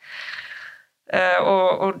själv.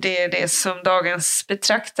 Och det är det som dagens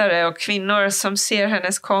betraktare och kvinnor som ser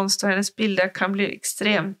hennes konst och hennes bilder kan bli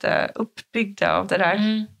extremt uppbyggda av det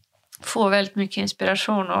där. Får väldigt mycket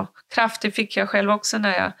inspiration och kraft. Det fick jag själv också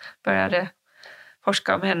när jag började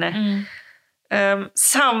forska om henne.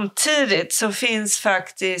 Samtidigt så finns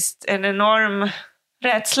faktiskt en enorm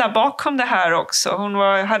rädsla bakom det här också. Hon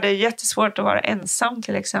hade jättesvårt att vara ensam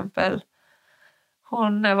till exempel.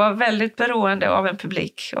 Hon var väldigt beroende av en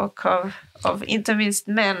publik och av inte minst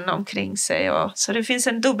män omkring sig. Så det finns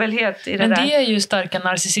en dubbelhet i det där. Men det är ju starka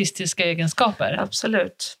narcissistiska egenskaper.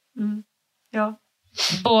 Absolut. Ja.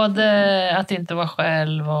 Både att inte vara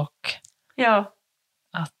själv och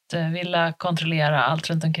att vilja kontrollera allt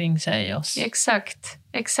runt omkring sig.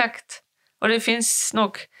 Exakt. Och det finns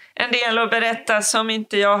nog en del att berätta som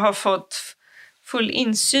inte jag har fått full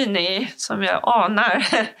insyn i, som jag anar.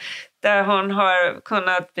 Där hon har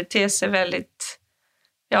kunnat bete sig väldigt,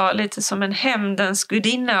 lite som en hämndens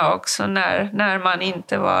gudinna också, när man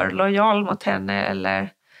inte var lojal mot henne eller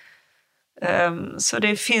Så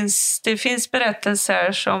det finns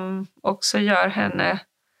berättelser som också gör henne...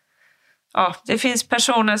 Ja, det finns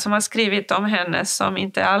personer som har skrivit om henne som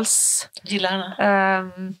inte alls... Gillar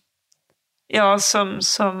henne.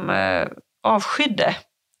 Som avskydde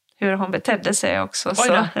hur hon betedde sig också.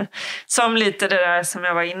 Så, som lite det där som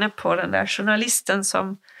jag var inne på, den där journalisten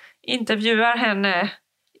som intervjuar henne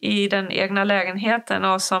i den egna lägenheten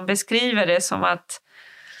och som beskriver det som att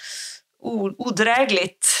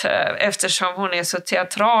odrägligt eftersom hon är så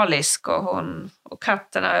teatralisk och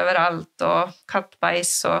katterna överallt och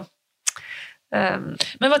kattbajs och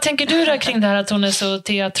Men vad tänker du då kring det här att hon är så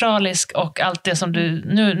teatralisk och allt det som du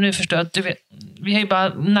nu förstår att vi har ju bara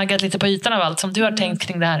naggat lite på ytan av allt som du har tänkt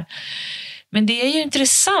kring det här. Men det är ju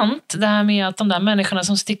intressant det här med att de där människorna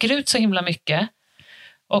som sticker ut så himla mycket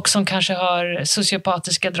och som kanske har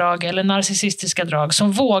sociopatiska drag eller narcissistiska drag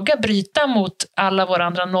som vågar bryta mot alla våra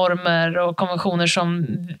andra normer och konventioner som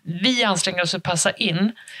vi anstränger oss att passa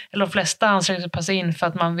in, eller de flesta anstränger sig att passa in för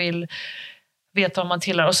att man vill veta vad man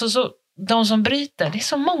tillhör. Och så de som bryter, det är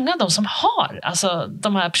så många av dem som har alltså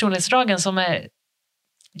de här personlighetsdragen som är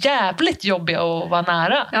jävligt jobbiga att vara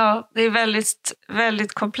nära. Ja, det är väldigt,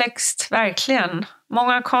 väldigt komplext, verkligen.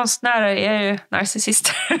 Många konstnärer är ju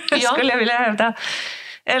narcissister, skulle jag vilja hävda.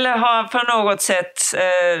 Eller har på något sätt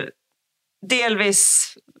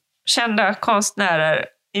delvis kända konstnärer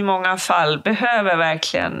i många fall behöver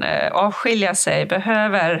verkligen avskilja sig,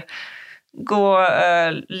 behöver gå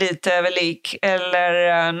lite över lik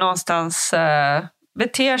eller någonstans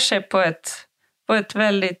beter sig på ett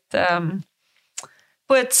väldigt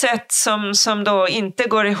på ett sätt som då inte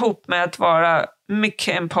går ihop med att vara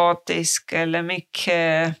mycket empatisk eller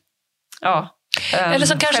mycket eller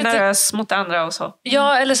som kanske generös mot andra och så.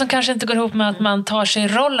 Ja, eller som kanske inte går ihop med att man tar sig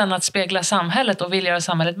rollen att spegla samhället och vill göra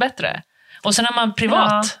samhället bättre. Och sen är man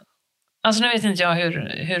privat. Alltså nu vet inte jag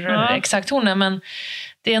hur exakt hon är, men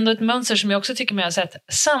det är ändå ett mönster som jag också tycker mig har sett.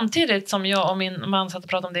 Samtidigt som jag och min man satt och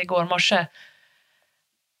pratade om det igår morse.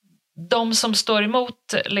 De som står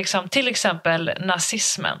emot liksom, till exempel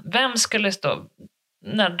nazismen. Vem skulle stå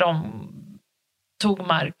när de tog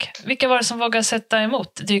mark? Vilka var det som vågade sätta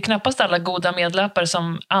emot? Det är ju knappast alla goda medlöpare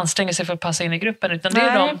som anstränger sig för att passa in i gruppen, utan det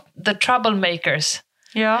är de, the troublemakers.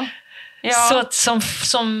 Ja. Så att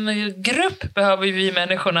som grupp behöver vi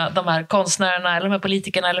människorna, de här konstnärerna eller de här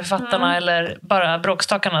politikerna eller författarna eller bara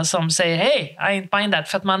bråkstakarna som säger hey, I ain't buying that,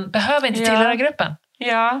 för att man behöver inte tillhöra gruppen.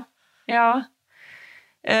 Ja.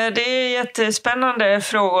 Det är jättespännande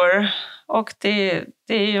frågor och det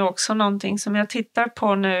är ju också någonting som jag tittar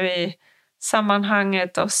på nu i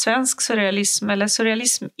sammanhanget av svensk surrealism eller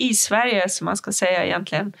surrealism i Sverige som man ska säga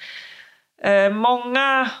egentligen.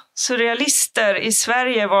 Många surrealister i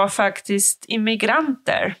Sverige var faktiskt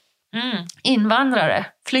immigranter, invandrare,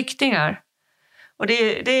 flyktingar. Och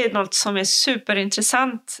det är något som är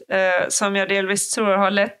superintressant som jag delvis tror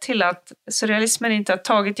har lett till att surrealismen inte har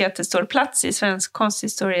tagit jättestor plats i svensk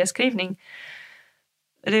konsthistorieskrivning.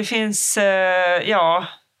 Det finns,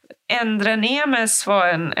 Endre Nemes var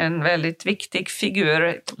en väldigt viktig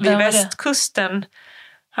figur vid västkusten.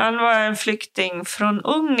 Han var en flykting från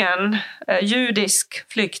Ungern,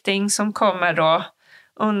 judisk flykting som kommer då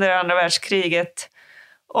under andra världskriget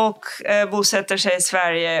och bosätter sig i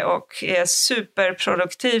Sverige och är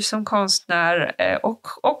superproduktiv som konstnär. Och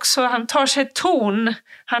också han tar sig ton,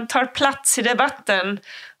 han tar plats i debatten.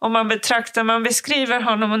 Om man beskriver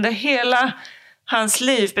honom under hela hans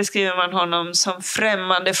liv, beskriver man honom som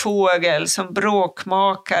främmande fågel, som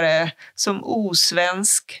bråkmakare, som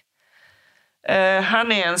osvensk.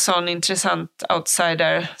 Han är en sån intressant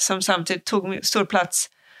outsider som samtidigt tog stor plats.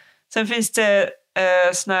 Sen finns det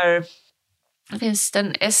finns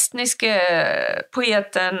den estniske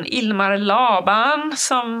poeten Ilmar Laban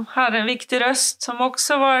som hade en viktig röst som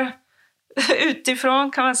också var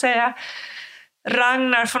utifrån kan man säga.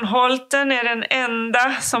 Ragnar von Holten är den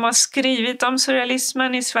enda som har skrivit om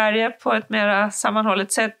surrealismen i Sverige på ett mer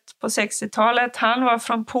sammanhållet sätt på 60-talet. Han var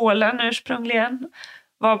från Polen ursprungligen,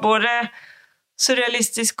 var både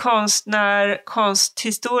surrealistisk konstnär,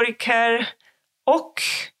 konsthistoriker och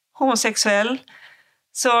homosexuell.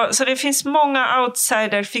 Så det finns många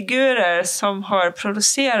outsiderfigurer som har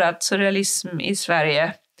producerat surrealism i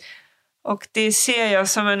Sverige. Och det ser jag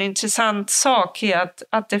som en intressant sak i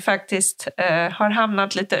att det faktiskt har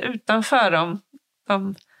hamnat lite utanför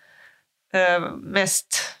de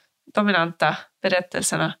mest dominanta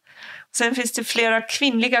berättelserna. Sen finns det flera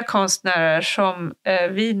kvinnliga konstnärer som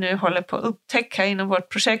vi nu håller på att upptäcka inom vårt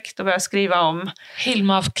projekt och börja skriva om.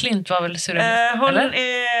 Hilma af Klint var väl surrealist?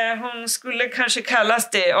 Hon skulle kanske kallas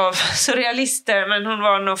det av surrealister, men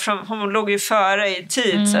hon låg ju före i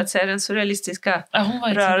tid så att säga, den surrealistiska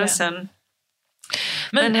rörelsen.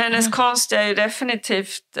 Men hennes konst är ju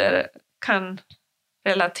definitivt kan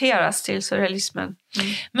relateras till surrealismen.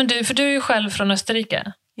 Men du är ju själv från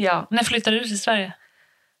Österrike. Ja. När flyttade du till Sverige?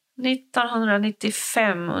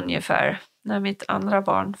 1995 ungefär, när mitt andra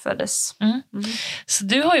barn föddes. Så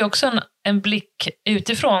du har ju också en blick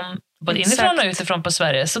utifrån, både inifrån och utifrån på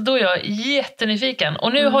Sverige. Så då är jag jättenyfiken.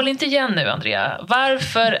 Och nu, håll inte igen nu, Andrea.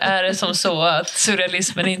 Varför är det som så att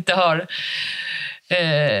surrealismen inte har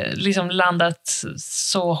liksom landat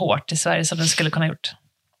så hårt i Sverige som den skulle kunna gjort?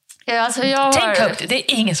 Ja, alltså Tänk högt, det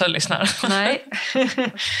är ingen som lyssnar. Nej.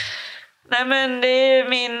 Nej, men det är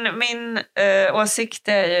min åsikt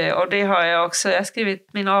är ju, och det har jag också, jag har skrivit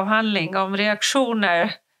min avhandling om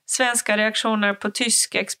svenska reaktioner på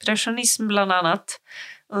tysk expressionism bland annat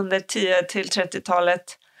under 10 till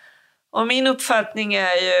 30-talet. Och min uppfattning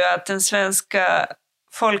är ju att den svenska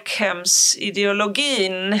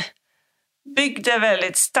folkhemsideologin byggde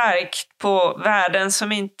väldigt starkt på värden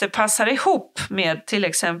som inte passar ihop med till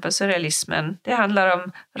exempel surrealismen. Det handlar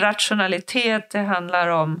om rationalitet, det handlar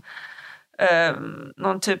om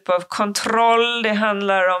någon typ av kontroll, det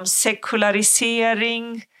handlar om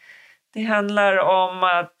sekularisering, det handlar om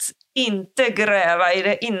att inte gräva i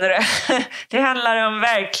det inre. Det handlar om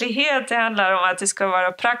verklighet, det handlar om att det ska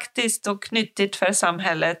vara praktiskt och nyttigt för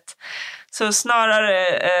samhället. Så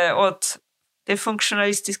snarare åt det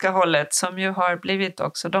funktionalistiska hållet, som ju har blivit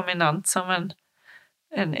också dominant som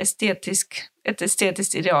ett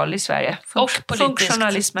estetiskt ideal i Sverige. Och politiskt.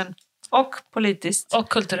 Funktionalismen. Och politiskt. Och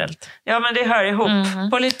kulturellt. Ja, men det hör ihop.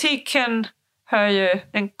 Politiken hör ju,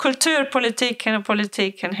 kulturpolitiken och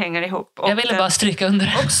politiken hänger ihop. Och jag ville bara stryka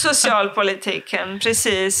under. Och socialpolitiken,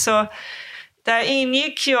 precis. Så där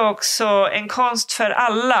ingick ju också en konst för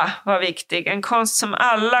alla var viktig. En konst som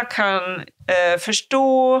alla kan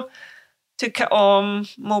förstå, tycka om,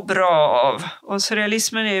 må bra av. Och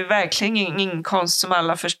surrealismen är ju verkligen ingen konst som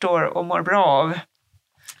alla förstår och mår bra av.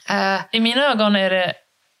 I mina ögon är det,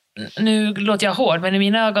 nu låter jag hård, men i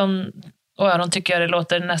mina ögon och öron tycker jag det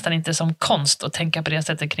låter nästan inte som konst att tänka på det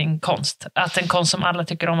sättet kring konst. Att en konst som alla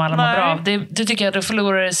tycker om, alla mår bra av. Det tycker jag, det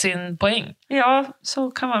förlorar sin poäng. Ja,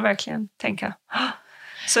 så kan man verkligen tänka.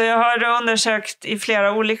 Så jag har undersökt i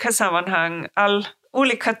flera olika sammanhang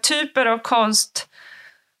olika typer av konst,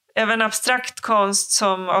 även abstrakt konst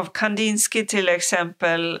som av Kandinsky till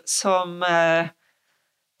exempel, som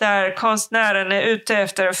där konstnären är ute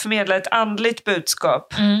efter att förmedla ett andligt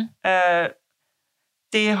budskap.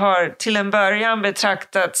 Det har till en början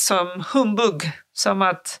betraktats som humbug, som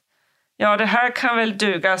att det här kan väl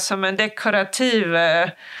duga som en dekorativ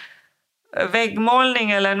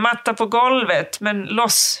väggmålning eller en matta på golvet, men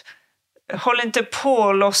håll inte på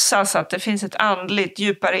och låtsas att det finns ett andligt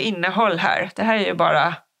djupare innehåll här. Det här är ju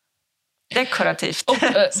bara dekorativt. Och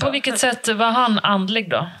på vilket sätt var han andlig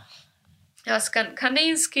då? Ja,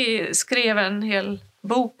 Kandinsky skrev en hel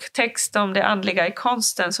boktext om det andliga i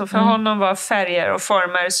konsten. Så för honom var färger och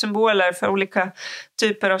former symboler för olika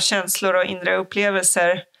typer av känslor och inre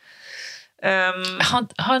upplevelser.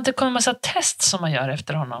 Har inte kommit massa test som man gör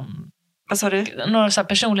efter honom? Vad sa du? Några så här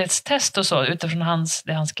personlighetstest och så utifrån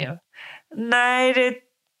det han skrev? Nej, det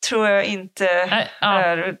tror jag inte.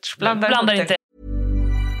 Blanda inte.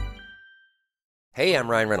 Hey, I'm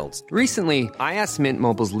Ryan Reynolds. Recently, I asked Mint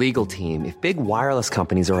Mobile's legal team if big wireless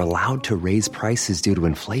companies are allowed to raise prices due to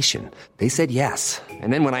inflation. They said yes.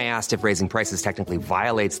 And then when I asked if raising prices technically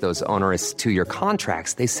violates those onerous 2-year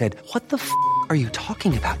contracts, they said, "What the f*** are you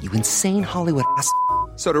talking about, you insane Hollywood ass?"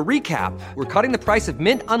 So to recap, we're cutting the price of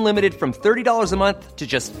Mint Unlimited from $30 a month to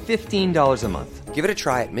just $15 a month. Give it a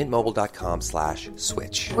try at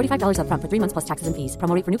mintmobile.com/switch. $45 up front for 3 months plus taxes and fees.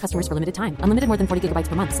 Promo rate for new customers for limited time. Unlimited more than 40 gigabytes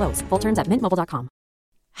per month. Slows full terms at mintmobile.com.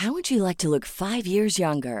 How would you like to look 5 years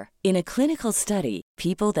younger? In a clinical study,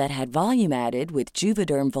 people that had volume added with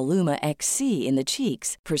Juvederm Voluma XC in the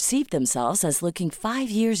cheeks perceived themselves as looking 5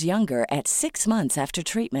 years younger at 6 months after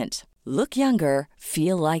treatment. Look younger,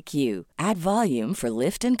 feel like you. Add volume for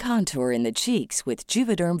lift and contour in the cheeks with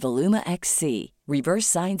Juvederm Voluma XC. Reverse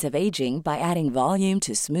signs of aging by adding volume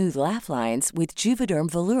to smooth laugh lines with Juvederm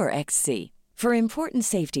Volure XC. For important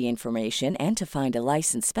safety information and to find a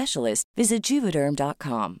licensed specialist, visit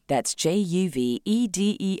Juvederm.com. That's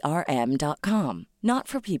JUVEDERM.com. Not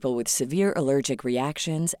for people with severe allergic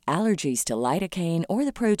reactions, allergies to lidocaine, or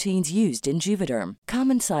the proteins used in Juvederm.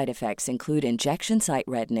 Common side effects include injection site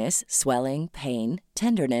redness, swelling, pain,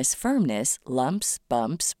 tenderness, firmness, lumps,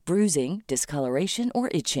 bumps, bruising, discoloration, or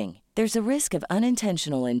itching. There's a risk of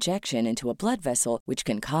unintentional injection into a blood vessel, which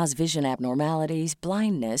can cause vision abnormalities,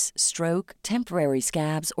 blindness, stroke, temporary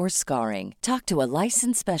scabs, or scarring. Talk to a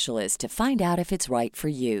licensed specialist to find out if it's right for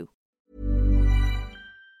you.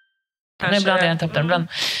 kanske. Nej, ibland är jag inte upp den. Ibland.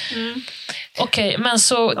 Okej, men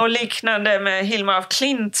så... Och liknande med Hilma af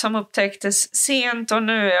Klint som upptäcktes sent, och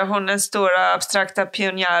nu är hon den stora abstrakta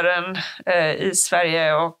pionjären i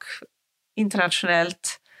Sverige och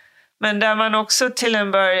internationellt. Men där man också till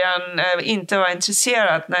en början inte var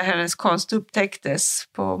intresserad när hennes konst upptäcktes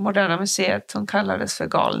på Moderna Museet. Hon kallades för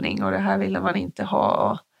galning och det här ville man inte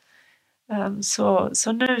ha.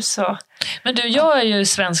 Så nu så... Men du, jag är ju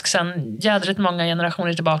svensk sedan jädrigt många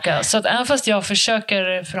generationer tillbaka. Så att även fast jag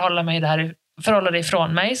försöker förhålla det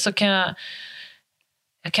ifrån mig, så kan jag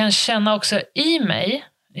kan känna också i mig.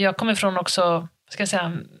 Jag kommer från också, ska jag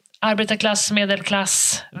säga, arbetarklass,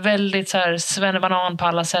 medelklass, väldigt så här svennebanan på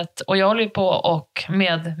alla sätt. Och jag håller på och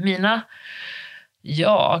med mina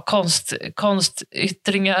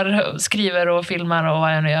konstyttringar, skriver och filmar och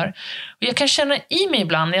vad jag nu gör. Och jag kan känna i mig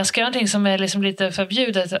ibland, när jag ska göra någonting som är liksom lite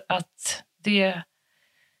förbjudet, att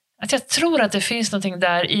jag tror att det finns någonting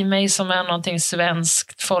där i mig som är någonting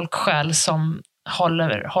svenskt folksjäl som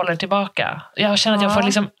håller tillbaka. Jag känner att jag får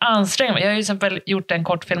liksom anstränga mig. Jag har ju till exempel gjort en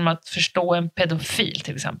kortfilm att förstå en pedofil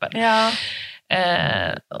till exempel. Ja.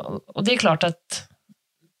 Och det är klart att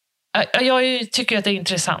jag tycker att det är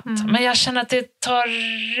intressant. Men jag känner att det tar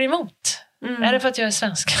emot. Är det för att jag är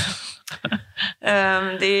svensk?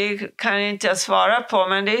 Det kan inte jag svara på,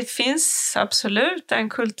 men det finns absolut en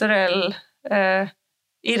kulturell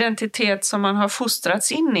identitet som man har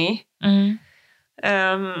fostrats in i.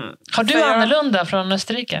 Har du annorlunda från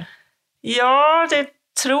Österrike? Ja, det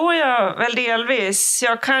tror jag väl delvis.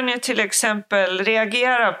 Jag kan ju till exempel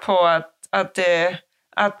reagera på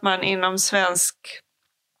att man inom svensk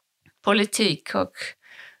politik och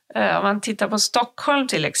om man tittar på Stockholm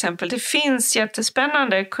till exempel, det finns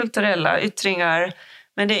jättespännande kulturella yttringar,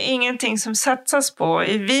 men det är ingenting som satsas på.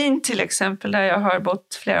 I Wien till exempel, där jag har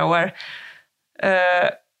bott flera år,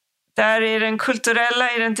 där är den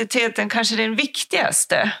kulturella identiteten kanske den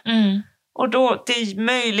viktigaste. Och då det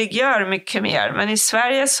möjliggör mycket mer. Men i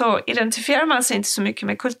Sverige så identifierar man sig inte så mycket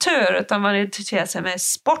med kultur, utan man identifierar sig med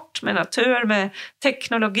sport, med natur, med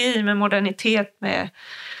teknologi, med modernitet, med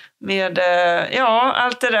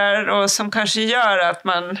allt det där, och som kanske gör att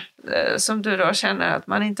man, som du då känner, att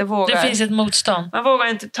man inte vågar. Det finns ett motstånd. Man vågar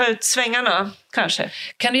inte ta ut svängarna, kanske.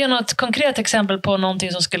 Kan du ge något konkret exempel på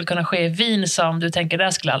någonting som skulle kunna ske i Wien som du tänker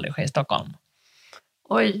det skulle aldrig ske i Stockholm?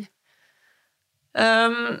 Oj.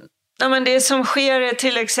 Men det som sker är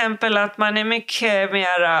till exempel att man är mycket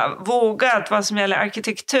mer vågat vad som gäller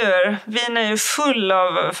arkitektur. Wien är ju full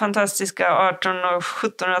av fantastiska 1800- och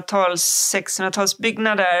 1700-tals, 1600-tals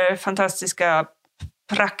byggnader, fantastiska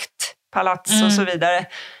praktpalats och så vidare.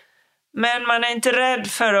 Men man är inte rädd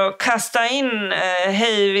för att kasta in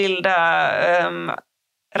hejvilda,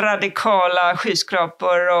 radikala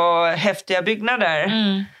skyskrapor och häftiga byggnader.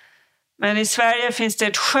 Men i Sverige finns det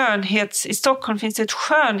i Stockholm finns det ett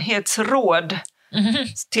skönhetsråd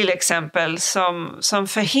till exempel som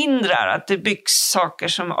förhindrar att det byggs saker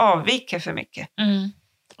som avviker för mycket.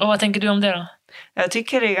 Och vad tänker du om det då? Jag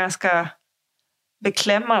tycker det är ganska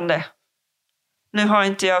beklämmande. Nu har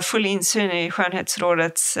inte jag full insyn i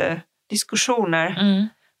skönhetsrådets diskussioner.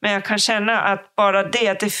 Men jag kan känna att bara det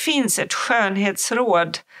att det finns ett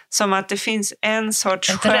skönhetsråd, som att det finns en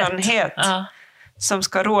sorts skönhet som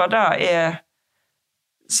ska råda,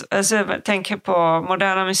 alltså jag tänker på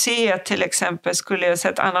Moderna Museet till exempel, skulle ju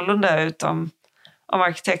sett annorlunda ut om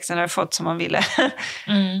arkitekten hade fått som man ville.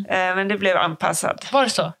 Men det blev anpassat. Var det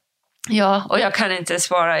så? Ja, och jag kan inte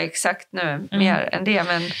svara exakt nu mer än det,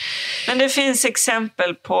 men det finns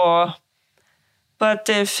exempel på att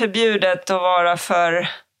det är förbjudet att vara för...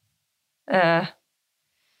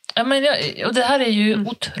 Ja, men och det här är ju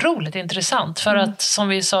otroligt intressant, för att som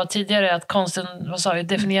vi sa tidigare, att konsten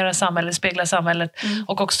definierar samhället, speglar samhället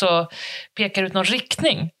och också pekar ut någon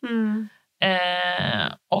riktning.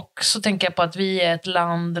 Och så tänker jag på att vi är ett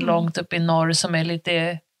land långt upp i norr som är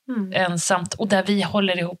lite ensamt, och där vi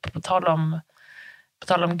håller ihop, på tal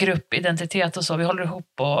om gruppidentitet och så, vi håller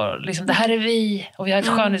ihop och liksom, det här är vi, och vi har ett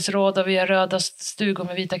skönhetsråd och vi har röda stugor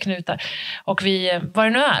med vita knutar, och vi, vad det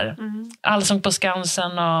nu är, Allsång på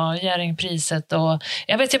Skansen och Jerringpriset, och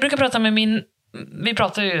jag brukar prata med vi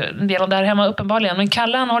pratar ju en del om det här hemma uppenbarligen, men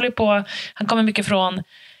Kalle han kommer mycket från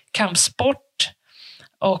kampsport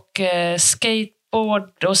och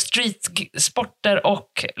skateboard och streetsporter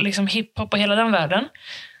och liksom hiphop och hela den världen.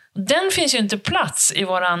 Den finns ju inte plats i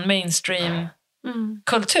våran mainstream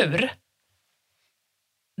kultur.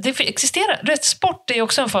 Det existerar. Sport är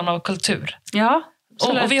också en form av kultur. Ja,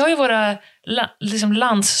 och vi har ju våra liksom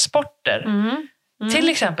landssporter. Till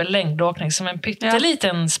exempel längdåkning som en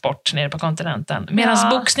pytteliten sport nere på kontinenten. Medan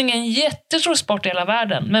boxning är en jättestor sport i hela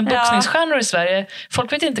världen. Men boxningsstjärnor i Sverige,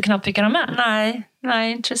 folk vet inte knappt vilka de är.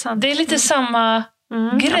 Nej, intressant. Det är lite samma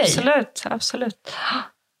grej. Absolut.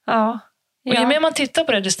 Ja. Och ju mer man tittar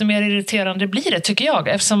på det, desto mer irriterande blir det, tycker jag.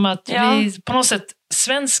 Eftersom att vi på något sätt,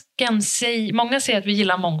 svensken säger, många säger att vi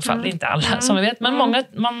gillar mångfald, inte alla som vi vet. Men många,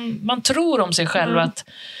 man tror om sig själv att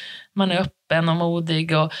man är öppen och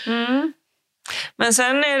modig. Och... Men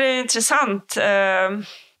sen är det intressant.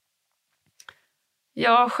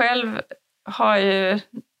 Jag själv har ju...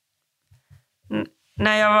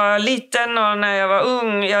 När jag var liten och när jag var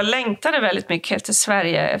ung, jag längtade väldigt mycket efter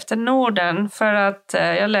Sverige, efter Norden. För att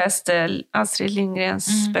jag läste Astrid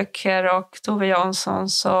Lindgrens böcker och Tove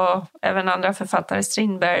Janssons och även andra författare,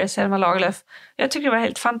 Strindberg, Selma Lagerlöf. Jag tycker det var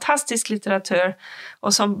helt fantastisk litteratur.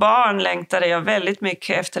 Och som barn längtade jag väldigt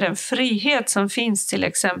mycket efter den frihet som finns till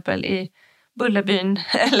exempel i Bullerbyn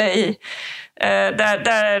eller i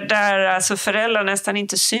där alltså föräldrar nästan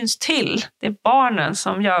inte syns till. Det är barnen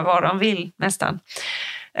som gör vad de vill nästan.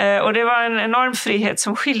 Och det var en enorm frihet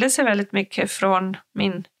som skilde sig väldigt mycket från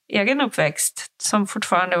min egen uppväxt som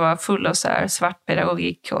fortfarande var full av så här svart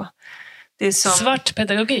pedagogik. Och det är som, svart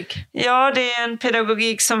pedagogik? Ja, det är en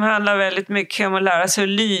pedagogik som handlar väldigt mycket om att lära sig att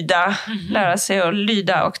lyda. Lära sig att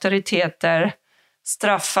lyda auktoriteter.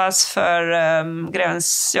 Straffas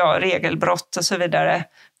för regelbrott och så vidare.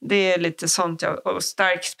 Det är lite sånt, och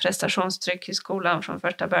starkt prestationstryck i skolan från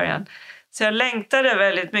första början. Så jag längtade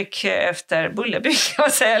väldigt mycket efter Bullerby,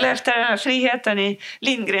 eller efter den här friheten i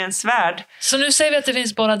Lindgrens värld. Så nu säger vi att det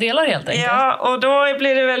finns båda delar helt enkelt? Ja, och då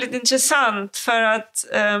blir det väldigt intressant för att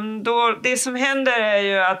då, det som händer är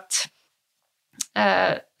ju att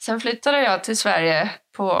sen flyttade jag till Sverige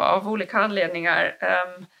av olika anledningar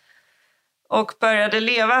och började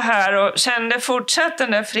leva här och kände fortsatt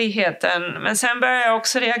den där friheten. Men sen började jag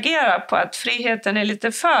också reagera på att friheten är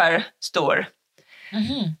lite för stor.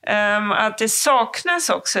 Att det saknas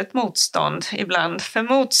också ett motstånd ibland. För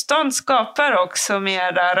motstånd skapar också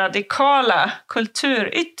mer radikala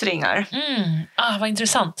kulturyttringar. Vad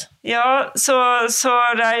intressant. Ja,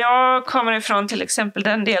 så där jag kommer ifrån, till exempel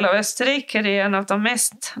den del av Österrike, det är en av de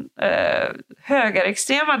mest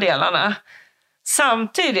högerextrema delarna.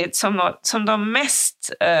 Samtidigt som de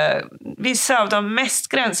mest, vissa av de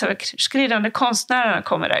mest gränsöverskridande konstnärerna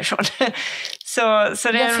kommer därifrån. Så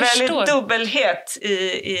det är en väldigt dubbelhet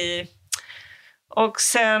i och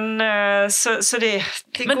sen så det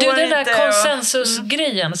men går den där inte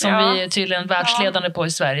konsensusgrejen som vi är tydligen världsledande på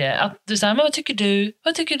i Sverige, att du säger, men vad tycker du?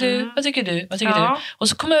 Vad tycker du? Vad tycker du? Vad tycker du? Och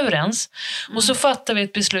så kommer vi överens och så fattar vi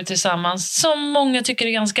ett beslut tillsammans som många tycker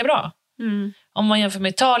är ganska bra. Om man jämför med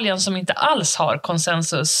Italien som inte alls har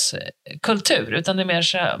konsensuskultur, utan det är mer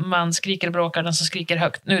så man skriker och bråkar, den som skriker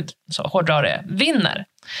högt, nu så hårdrar det, vinner.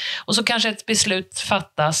 Och så kanske ett beslut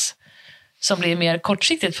fattas som blir mer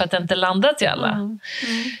kortsiktigt för att det inte landat i alla.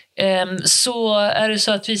 Så är det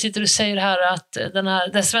så att vi sitter och säger här att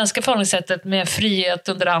det svenska förhållningssättet med frihet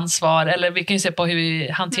under ansvar, eller vi kan ju se på hur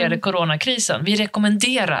vi hanterade coronakrisen, vi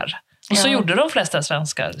rekommenderar. Och så gjorde de flesta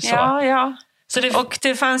svenskar så. Ja. Och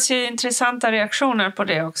det fanns ju intressanta reaktioner på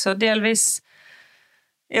det också. Delvis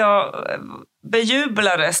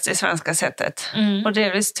bejublades det svenska sättet. Och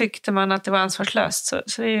delvis tyckte man att det var ansvarslöst.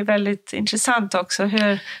 Så det är väldigt intressant också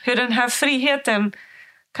hur den här friheten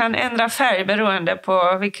kan ändra färg beroende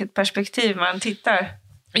på vilket perspektiv man tittar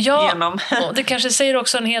igenom. Och det kanske säger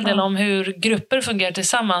också en hel del om hur grupper fungerar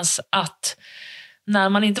tillsammans, att när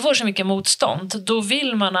man inte får så mycket motstånd, då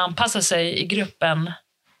vill man anpassa sig i gruppen.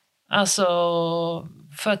 Alltså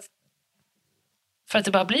för att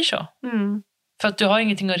det bara blir så. För att du har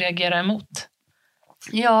ingenting att reagera emot.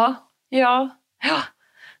 Ja.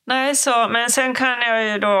 Nej, men sen kan jag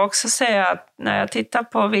ju då också säga att när jag tittar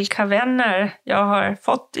på vilka vänner jag har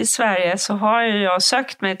fått i Sverige, så har ju jag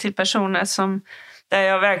sökt mig till personer där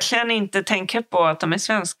jag verkligen inte tänker på att de är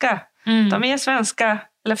svenska. De är svenska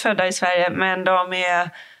eller födda i Sverige, men de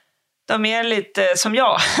är lite som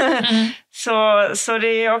jag. Så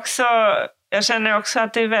det är också, jag känner också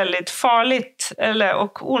att det är väldigt farligt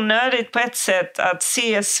och onödigt på ett sätt att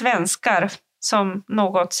se svenskar som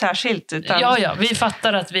något särskilt. Ja, vi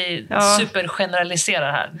fattar att vi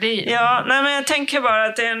supergeneraliserar här. Men jag tänker bara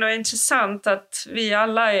att det är ändå intressant att vi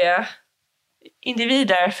alla är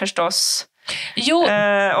individer förstås. Jo,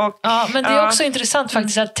 men det är också intressant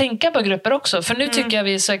faktiskt att tänka på grupper också. För nu tycker jag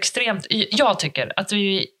vi är så extremt, jag tycker att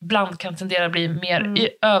vi ibland kan tendera att bli mer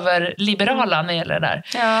överliberala när det gäller det där.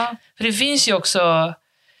 För det finns ju också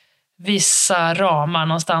vissa ramar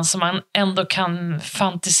någonstans som man ändå kan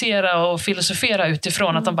fantisera och filosofera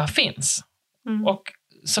utifrån att de bara finns. Och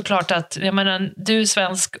såklart att, jag menar, du är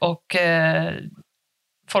svensk och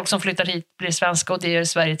folk som flyttar hit blir svenska, och det gör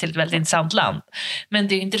Sverige till ett väldigt intressant land. Men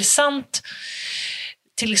det är intressant,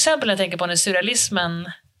 till exempel jag tänker på när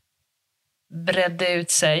surrealismen bredde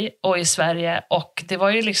ut sig och i Sverige, och det var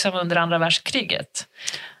ju liksom under andra världskriget.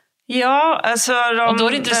 Ja, alltså och då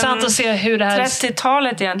är det intressant att se hur det här...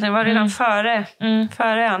 30-talet egentligen var redan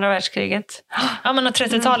före andra världskriget. Ja, men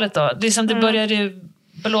 30-talet då. Det, som det började ju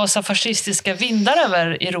blåsa fascistiska vindar över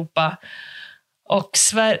Europa. Och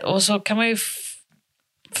så kan man ju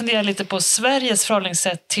fundera lite på Sveriges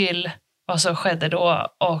förhållningssätt till vad som skedde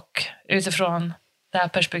då, och utifrån det här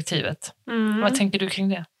perspektivet. Vad tänker du kring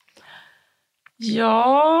det?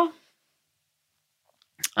 Ja,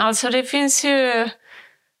 alltså det finns ju...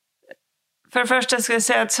 För det första ska jag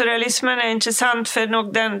säga att surrealismen är intressant, för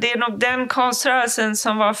det är nog den konströrelsen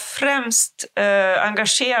som var främst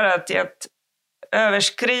engagerad i att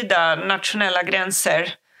överskrida nationella gränser.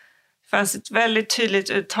 Det fanns ett väldigt tydligt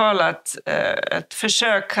uttalat ett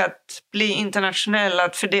försök att bli internationell,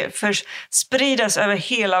 att spridas över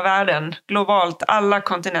hela världen, globalt, alla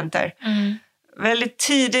kontinenter. Väldigt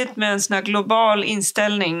tidigt med en sån här global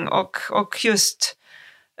inställning och just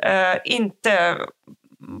inte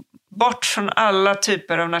bort från alla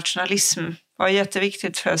typer av nationalism var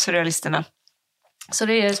jätteviktigt för surrealisterna. Så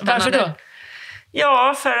det är spännande. Varför då?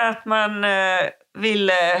 Ja, för att man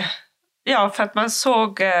för att man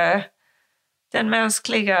såg den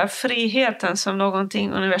mänskliga friheten som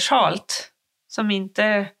någonting universalt, som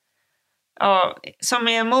inte som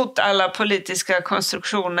är emot alla politiska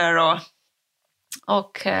konstruktioner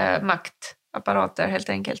och maktapparater helt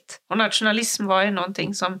enkelt. Och nationalism var ju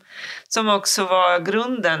någonting som också var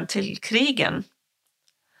grunden till krigen.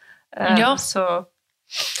 Ja.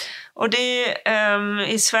 Och det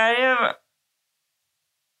i Sverige,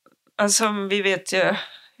 alltså vi vet ju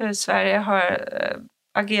hur Sverige har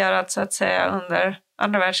agerat så att säga under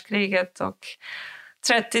andra världskriget, och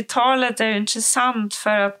 30-talet är ju intressant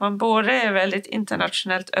för att man både är väldigt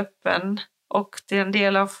internationellt öppen, och det är en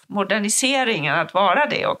del av moderniseringen att vara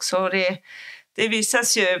det också. Det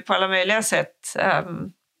visas ju på alla möjliga sätt.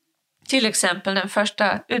 Till exempel den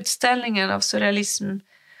första utställningen av surrealism,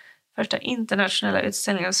 första internationella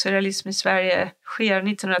utställningen av surrealism i Sverige sker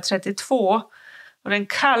 1932. Och den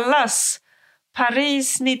kallas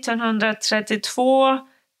Paris 1932,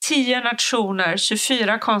 10 nationer,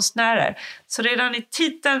 24 konstnärer. Så redan i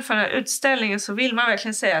titeln för den här utställningen så vill man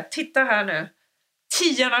verkligen säga, titta här nu,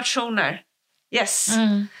 10 nationer. Yes.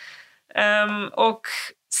 Och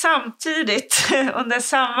samtidigt under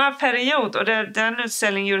samma period, och den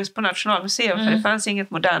utställningen gjordes på Nationalmuseum, för det fanns inget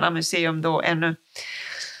Moderna museum då ännu.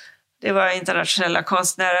 Det var internationella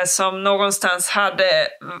konstnärer som någonstans hade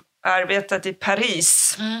arbetat i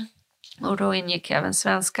Paris. Och då ingick även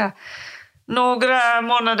svenska. Några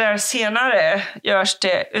månader senare görs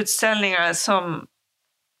det utställningar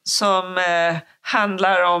som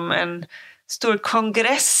handlar om en stor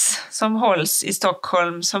kongress som hålls i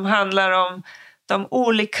Stockholm, som handlar om de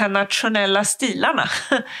olika nationella stilarna.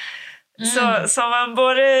 Så man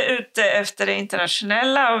både är ute efter det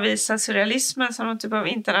internationella och visar surrealismen som någon typ av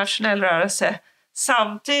internationell rörelse,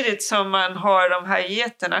 samtidigt som man har de här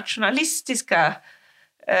jättenationalistiska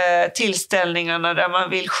tillställningarna där man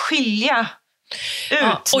vill skilja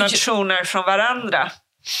ut nationer från varandra.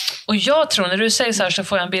 Och jag tror, när du säger så här, så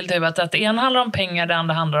får jag en bild i huvudet att det ena handlar om pengar, det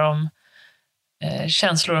andra handlar om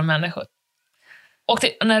känslor och människor. Och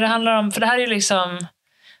när det handlar om, för det här är ju liksom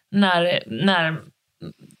när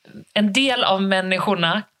en del av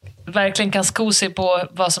människorna verkligen kan sko sig på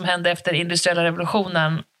vad som hände efter industriella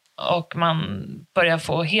revolutionen, och man börjar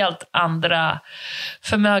få helt andra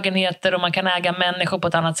förmögenheter och man kan äga människor på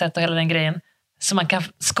ett annat sätt och hela den grejen, så man kan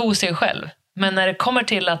sko sig själv. Men när det kommer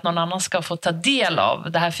till att någon annan ska få ta del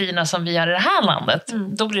av det här fina som vi har i det här landet,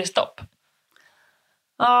 då blir det stopp.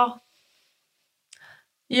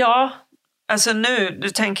 Ja, alltså nu, du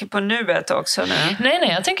tänker på nuet också nu? Nej,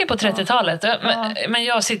 jag tänker på 30-talet. Men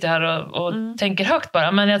jag sitter här och tänker högt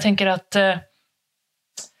bara. Men jag tänker att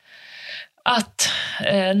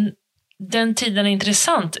den tiden är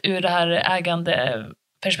intressant ur det här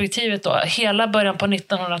ägandeperspektivet då. Hela början på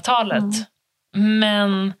 1900-talet.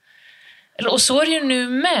 Och så är det ju nu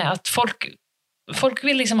med att folk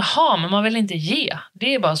vill liksom ha, men man vill inte ge.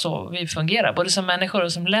 Det är bara så vi fungerar, både som människor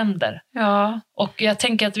och som länder. Ja. Och jag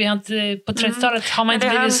tänker att vi har inte, på 30-talet har man inte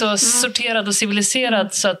blivit så sorterad och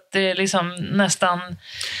civiliserad så att det är liksom nästan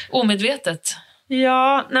omedvetet.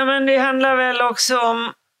 Ja, men det handlar väl också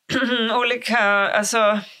om olika,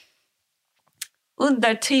 alltså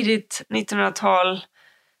under tidigt 1900-tal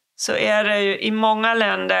så är det ju i många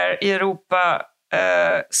länder i Europa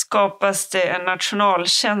skapas det en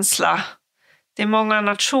nationalkänsla. Det är många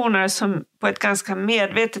nationer som på ett ganska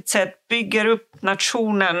medvetet sätt bygger upp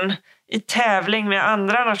nationen i tävling med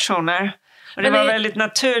andra nationer. Och det var väldigt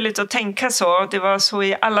naturligt att tänka så. Det var så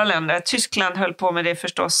i alla länder. Tyskland höll på med det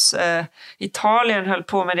förstås. Italien höll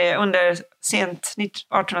på med det under sent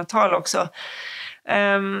 1800-tal också.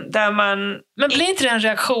 Men blir inte det en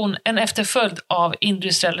reaktion, en efterföljd av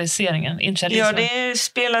industrialiseringen? Ja, det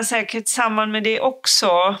spelar säkert samman med det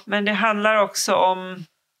också. Men det handlar också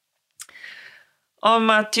om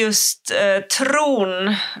att just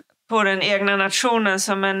tron på den egna nationen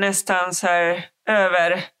som en nästan så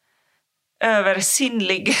här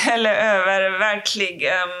översinnlig eller öververklig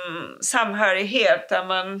samhörighet där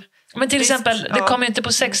man... Men till exempel, det kom inte på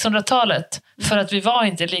 1600-talet för att vi var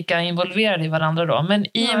inte lika involverade i varandra då.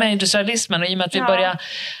 Men i och med industrialismen och i och med att vi började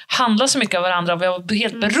handla så mycket av varandra och vi var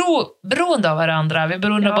helt beroende av varandra. Vi är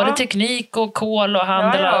beroende av både teknik och kol och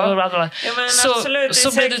handel och varandra. Ja, men absolut,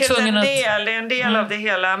 så blev du tvungen att... Det är en del av det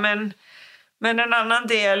hela, men en annan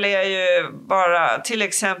del är ju bara till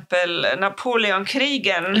exempel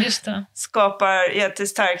Napoleonkrigen skapar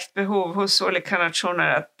jättestarkt behov hos olika nationer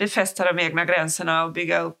att befästa de egna gränserna och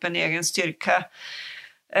bygga upp en egen styrka.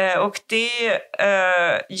 Och det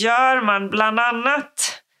gör man bland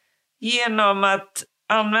annat genom att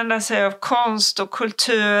använda sig av konst och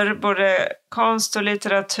kultur, både konst och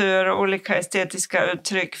litteratur och olika estetiska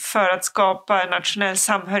uttryck för att skapa en nationell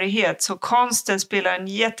samhörighet. Så konsten spelar en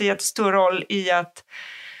jättestor roll i att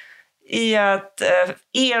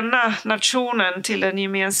ena nationen till den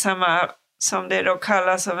gemensamma, som det då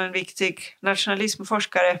kallas av en viktig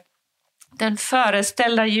nationalismforskare, den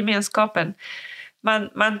föreställda gemenskapen.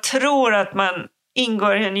 Man tror att man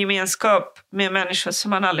ingår i en gemenskap med människor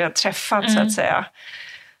som man aldrig har träffat så att säga.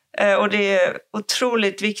 Och det är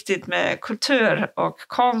otroligt viktigt med kultur och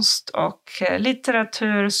konst och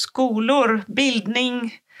litteratur, skolor,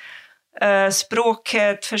 bildning,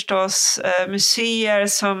 språket förstås, museer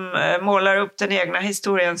som målar upp den egna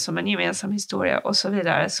historien som en gemensam historia och så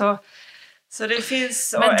vidare. Så det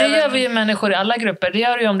finns... Men det gör vi ju människor i alla grupper. Det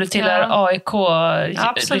gör du ju om du tillhör AIK.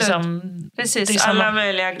 Absolut. Liksom, precis, alla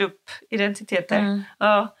möjliga gruppidentiteter.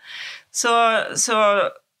 Ja. Så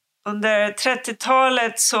under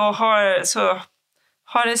 30-talet så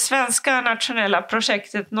har det svenska nationella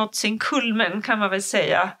projektet nått sin kulmen, kan man väl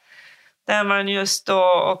säga. Där man just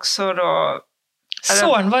då också då...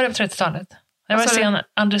 Zorn, var det på 30-talet? Jag var sen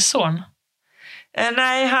Anders Zorn.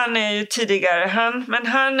 Nej, han är ju tidigare. Men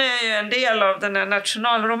han är ju en del av den här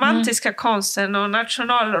nationalromantiska konsten. Och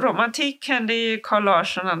nationalromantiken, det är ju Carl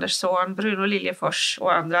Larsson, Anders Zorn, Bruno Liljefors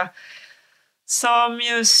och andra. Som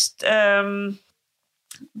just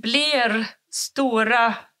blir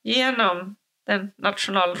stora genom den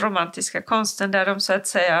nationalromantiska konsten. Där de så att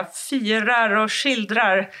säga firar och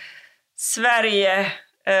skildrar Sverige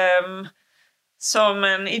som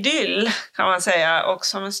en idyll, kan man säga, och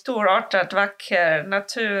som en storartad, vacker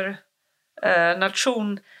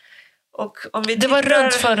nation. Och om vi det var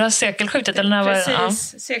runt förra sekelskiftet, eller när precis, var det?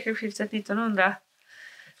 Sekelskiftet 1900.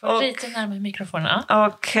 Och lite närmare mikrofonen.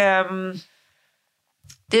 Och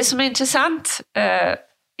det som är intressant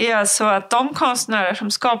är alltså att de konstnärer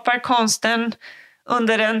som skapar konsten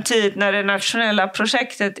under den tid när det nationella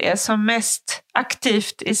projektet är som mest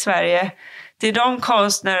aktivt i Sverige, det är de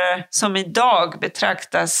konstnärer som idag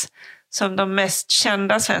betraktas som de mest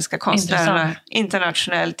kända svenska konstnärerna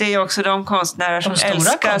internationellt. Det är också de konstnärer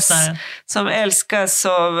som älskas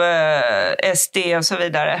av SD och så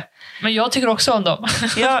vidare. Men jag tycker också om dem.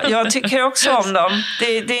 Ja, jag tycker också om dem.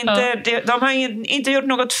 De har inte gjort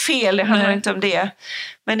något fel, det handlar inte om det.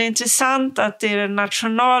 Men det är intressant att det är den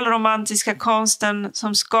nationalromantiska konsten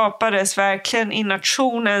som skapades verkligen i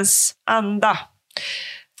nationens anda.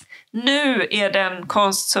 Nu är den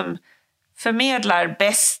konst som förmedlar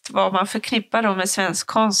bäst vad man förknippar då med svensk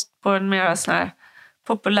konst på en mer sån här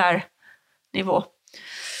populär nivå.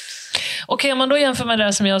 Okej, om man då jämför med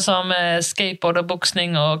det som jag sa med skateboard och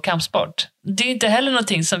boxning och kampsport. Det är inte heller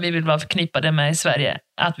någonting som vi vill vara förknippade med i Sverige.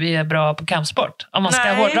 Att vi är bra på kampsport, om man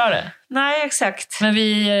ska hårdra det. Nej, exakt. Men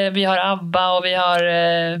vi har ABBA och vi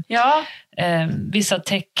har vissa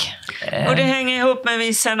tech. Och det hänger ihop med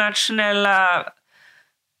vissa nationella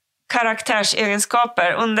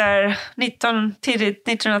karaktärsegenskaper. Under tidigt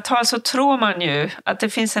 1900-tal så tror man ju att det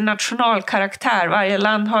finns en nationalkaraktär. Varje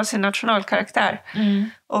land har sin nationalkaraktär.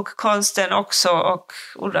 Och konsten också, och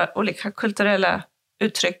olika kulturella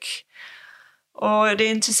uttryck. Och det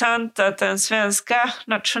är intressant att den svenska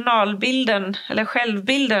nationalbilden eller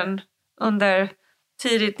självbilden under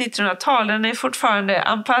tidigt 1900-tal, den är fortfarande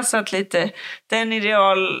anpassat lite den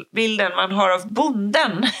idealbilden man har av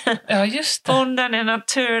bonden. Ja, just det. Bonden är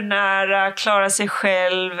naturnära, klarar sig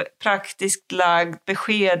själv, praktiskt lagd,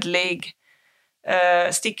 beskedlig,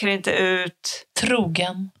 sticker inte ut.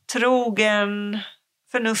 Trogen,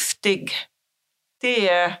 förnuftig. Det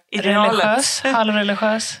är idealet. Religiös,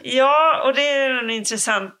 halvreligiös. Ja, och det är en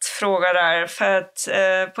intressant fråga där. För att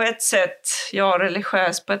på ett sätt, ja,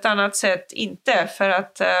 religiös. På ett annat sätt inte. För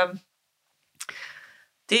att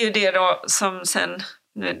det är ju det då som sen...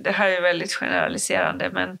 Det här är väldigt generaliserande.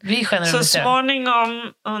 Men så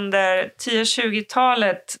småningom under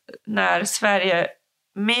 10-20-talet när Sverige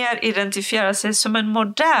mer identifierar sig som en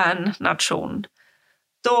modern nation,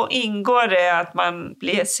 då ingår det att man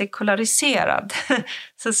blir sekulariserad.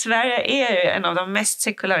 Så Sverige är ju en av de mest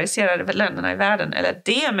sekulariserade länderna i världen, eller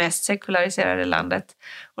det mest sekulariserade landet.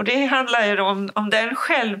 Och det handlar ju om den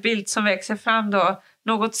självbild som växer fram då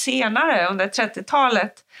något senare under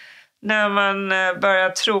 30-talet, när man börjar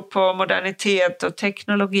tro på modernitet och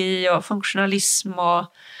teknologi och funktionalism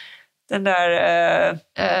och den där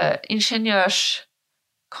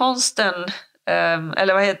ingenjörskonsten,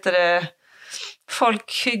 eller vad heter det,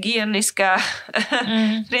 folkhygieniska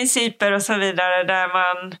principer och så vidare, där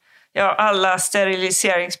man, ja, alla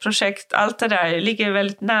steriliseringsprojekt, allt det där ligger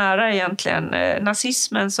väldigt nära egentligen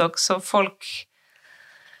nazismens också,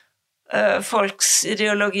 folks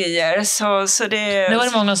ideologier. Så det var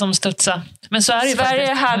det många som studsade. Men så är det ju Sverige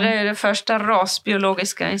faktiskt. hade det första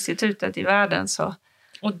rasbiologiska institutet i världen. Så.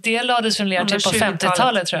 Och det lades väl ner typ på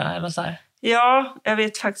 50-talet tror jag, eller så här. Ja, jag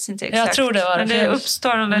vet faktiskt inte exakt. Jag tror det var det. Men det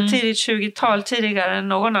uppstår under tidigt 20-tal, tidigare än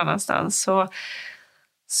någon annanstans.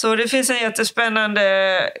 Så det finns en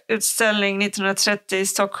jättespännande utställning 1930,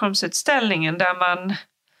 Stockholmsutställningen, där man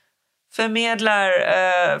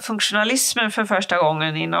förmedlar funktionalismen för första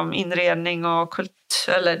gången inom inredning och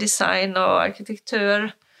eller design och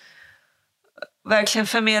arkitektur. Verkligen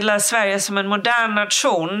förmedlar Sverige som en modern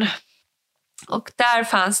nation. Och där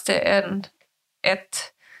fanns det en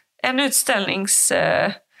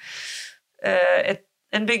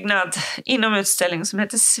en byggnad inom utställningen som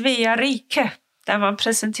heter Svea rike, där man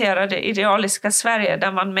presenterar det idealiska Sverige,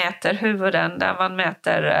 där man mäter huvuden, där man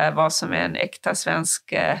mäter vad som är en äkta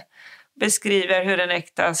svensk, beskriver hur den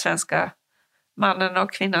äkta svenska mannen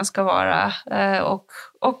och kvinnan ska vara, och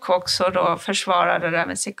också då försvara det där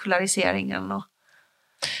med sekulariseringen.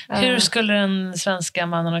 Hur skulle den svenska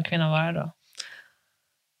mannen och kvinnan vara då?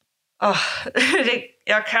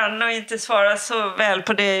 Jag kan nog inte svara så väl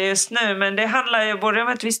på det just nu, men det handlar ju både om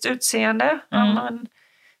ett visst utseende, om en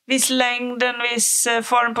viss längd, en viss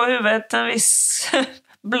form på huvudet, en viss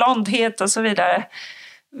blondhet och så vidare,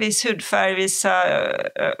 viss hudfärg, vissa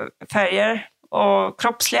färger och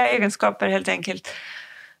kroppsliga egenskaper helt enkelt.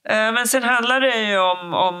 Men sen handlar det ju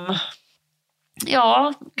om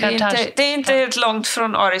ja, det är inte helt långt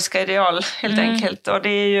från ariska ideal helt enkelt, och det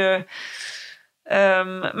är ju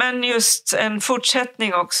men just en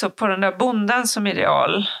fortsättning också på den där bonden som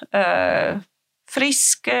ideal.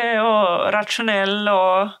 Frisk och rationell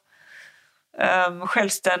och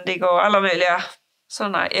självständig och alla möjliga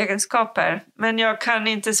sådana egenskaper. Men jag kan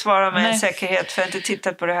inte svara med säkerhet, för jag har inte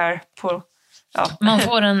tittat på det här på... Ja. Man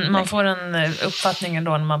får en uppfattning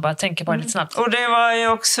ändå när man bara tänker på det lite snabbt. Och det var ju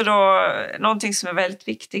också då någonting som är väldigt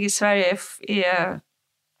viktigt i Sverige, är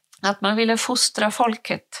att man ville fostra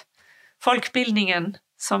folket. Folkbildningen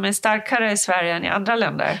som är starkare i Sverige än i andra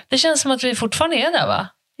länder. Det känns som att vi fortfarande är där, va?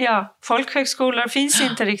 Ja, folkhögskolor finns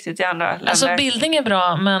inte riktigt i andra länder. Alltså bildning är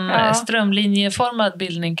bra, men strömlinjeformad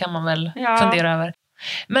bildning kan man väl fundera över.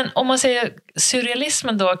 Men om man säger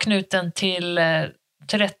surrealismen då knuten till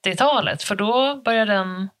 30-talet, för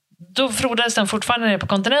då frodades den fortfarande nere på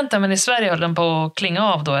kontinenten, men i Sverige höll den på att klinga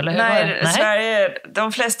av då, eller hur? Nej, Sverige,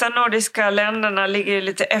 de flesta nordiska länderna ligger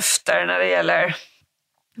lite efter när det gäller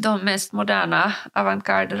de mest moderna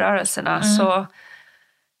avantgarde-rörelserna. Så,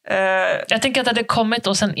 jag tänker att det hade kommit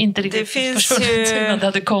och sen inte riktigt försvunnit innan det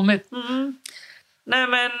hade kommit. Nej,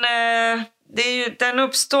 men den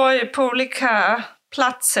uppstår ju på olika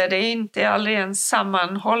platser. Det är inte aldrig en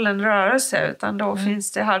sammanhållen rörelse, utan då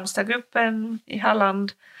finns det Halmstadgruppen i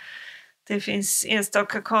Halland. Det finns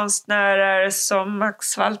enstaka konstnärer som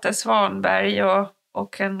Max Walter Svanberg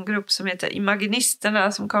och en grupp som heter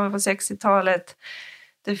Imaginisterna som kommer på 60-talet.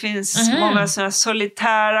 Det finns många sådana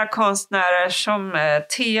solitära konstnärer som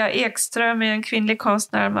Thea Ekström är en kvinnlig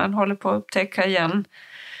konstnär man håller på att upptäcka igen.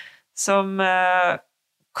 Som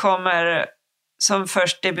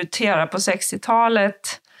först debuterar på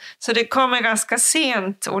 60-talet. Så det kommer ganska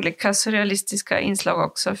sent olika surrealistiska inslag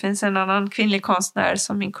också. Det finns en annan kvinnlig konstnär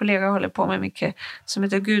som min kollega håller på med mycket som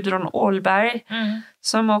heter Gudrun Åhlberg.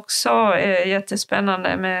 Som också är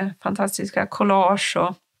jättespännande med fantastiska collage.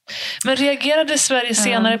 Men reagerade Sverige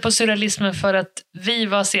senare på surrealismen för att vi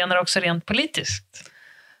var senare också rent politiskt?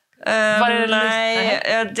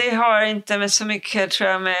 Nej, det har inte med så mycket tror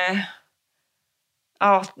jag med...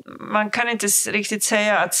 Ja, man kan inte riktigt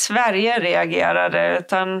säga att Sverige reagerade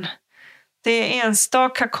utan det är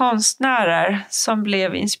enstaka konstnärer som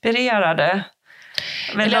blev inspirerade.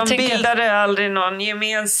 Men de bildade aldrig någon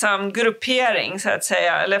gemensam gruppering så att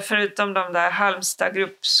säga. Eller förutom de där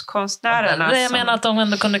Halmstad-gruppskonstnärerna. Jag menar att de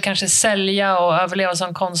ändå kunde kanske sälja och överleva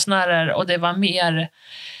som konstnärer och det var mer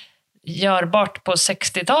görbart på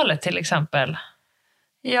 60-talet till exempel.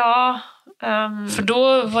 Ja. För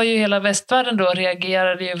då var ju hela västvärlden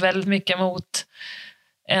reagerade ju väldigt mycket mot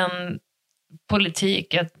en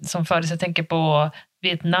politik som fördes, jag tänker på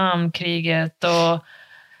Vietnamkriget och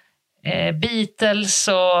Beatles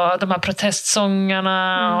och de här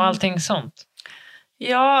protestsångarna och allting sånt.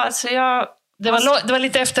 Ja, alltså det var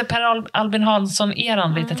lite efter Per Albin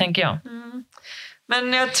Hansson-eran lite, tänker jag.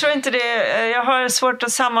 Men jag tror inte det... Jag har svårt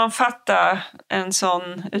att sammanfatta en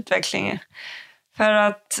sån utveckling. För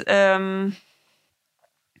att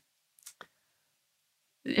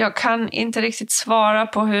jag kan inte riktigt svara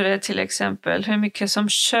på hur det till exempel, hur mycket som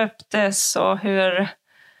köptes och hur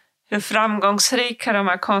framgångsrika de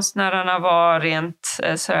här konstnärerna var rent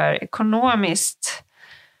sådär ekonomiskt.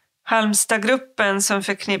 Halmstadgruppen som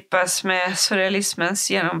förknippas med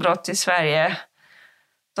surrealismens genombrott i Sverige,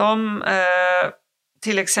 de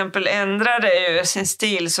till exempel ändrade ju sin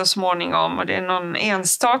stil så småningom och det är någon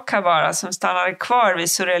enstaka bara som stannar kvar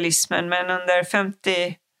vid surrealismen, men under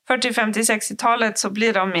 40, 50, 60-talet så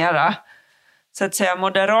blir de mera så att säga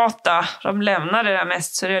moderata. De lämnar det där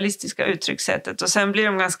mest surrealistiska uttryckssättet och sen blir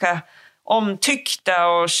de ganska omtyckta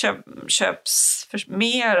och köps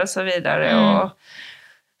mer och så vidare och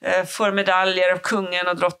får medaljer av kungen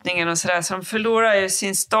och drottningen och sådär. Så de förlorar ju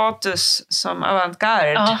sin status som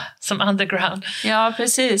avantgarde. Ja, som underground. Ja,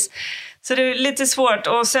 precis. Så det är lite svårt.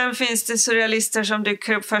 Och sen finns det surrealister som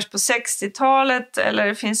dyker upp först på 60-talet. Eller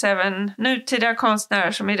det finns även nutida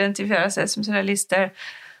konstnärer som identifierar sig som surrealister.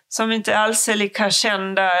 Som inte alls är lika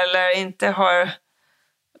kända eller inte har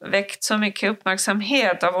väckt så mycket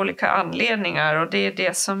uppmärksamhet av olika anledningar. Och det är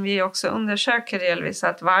det som vi också undersöker delvis.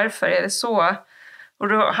 Att varför är det så? Och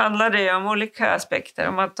då handlar det om olika aspekter.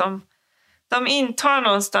 Om att de intar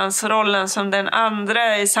någonstans rollen som den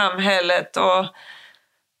andra i samhället. Och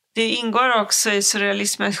det ingår också i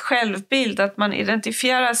surrealismens självbild att man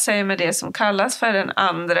identifierar sig med det som kallas för den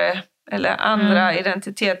andra. Eller andra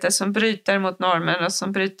identiteter som bryter mot normen och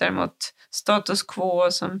som bryter mot status quo.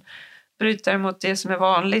 Och som bryter mot det som är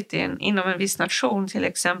vanligt inom en viss nation till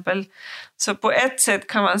exempel. Så på ett sätt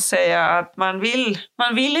kan man säga att man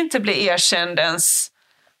vill inte bli erkänd ens.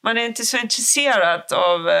 Man är inte så intresserad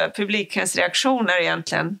av publikens reaktioner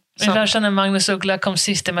egentligen. Där känner Magnus Uggla kom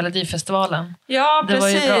sist i Melodifestivalen. Ja, det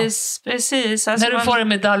precis. Alltså när du får en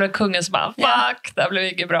medalj av kungen så bara, fuck, det blev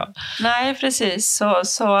inte bra. Nej, precis.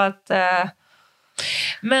 Så att...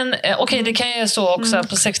 Men okej, det kan ju vara så också att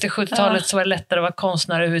på 60-70-talet så var det lättare att vara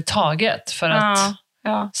konstnär överhuvudtaget för att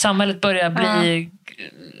samhället börjar bli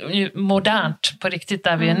modernt på riktigt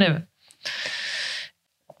där vi är nu.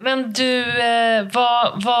 Men du,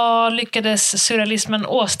 vad lyckades surrealismen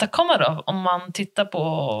åstadkomma då? Om man tittar på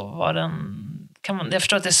vad den... jag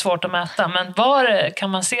förstår att det är svårt att mäta, men kan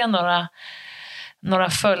man se några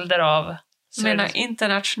följder av... Du menar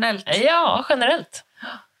internationellt? Ja, generellt.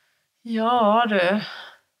 Ja, du.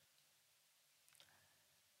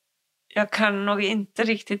 Jag kan nog inte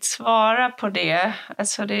riktigt svara på det.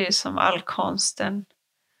 Alltså det är som all konsten.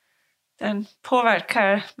 Den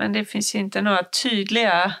påverkar, men det finns ju inte några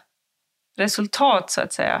tydliga resultat så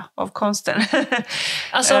att säga av konsten.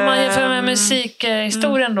 Alltså om man jämför med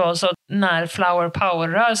musikhistorien då, så när Flower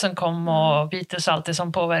Power-rörelsen kom och Beatles alltid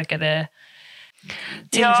som påverkade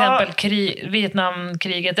till exempel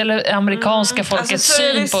Vietnamkriget eller amerikanska folkets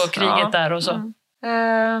syn på kriget där och så.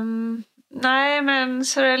 Nej, men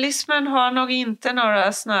surrealismen har nog inte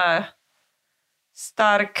några såna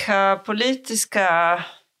starka politiska...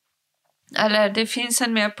 Eller det finns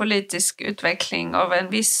en mer politisk utveckling av en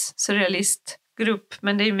viss surrealistgrupp,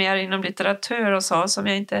 men det är mer inom litteratur och så som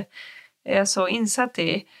jag inte är så insatt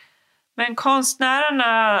i. Men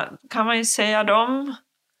konstnärerna kan man ju säga, de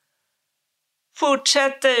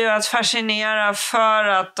fortsätter ju att fascinera för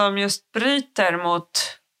att de just bryter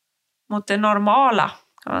mot det normala,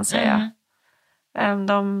 kan man säga.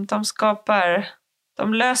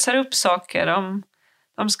 De löser upp saker,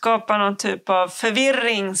 de skapar någon typ av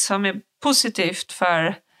förvirring som är positivt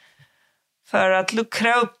för att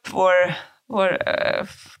luckra upp vår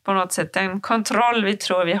på något sätt den kontroll vi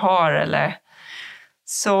tror vi har. Eller.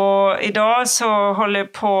 Så idag så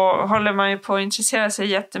håller man ju på att intressera sig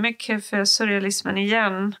jättemycket för surrealismen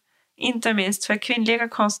igen. Inte minst för kvinnliga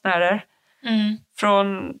konstnärer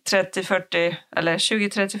från 30-40 eller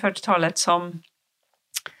 20-30-40-talet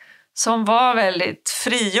som var väldigt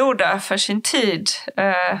frigjorda för sin tid.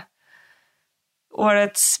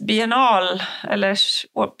 Årets biennal, eller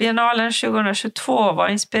biennalen 2022, var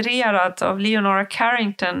inspirerad av Leonora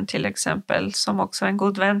Carrington till exempel, som också är en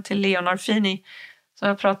god vän till Leonard Feeney, som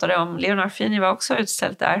jag pratade om. Leonard Feeney var också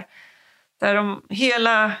utställd där. Där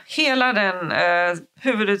hela den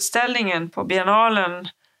huvudutställningen på biennalen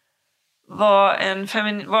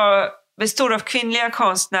bestod av kvinnliga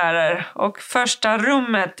konstnärer, och första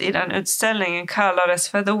rummet i den utställningen kallades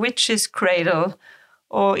för The Witch's Cradle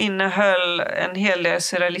och innehöll en hel del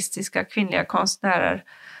surrealistiska kvinnliga konstnärer.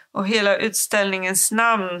 Och hela utställningens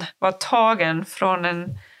namn var tagen från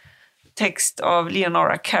en text av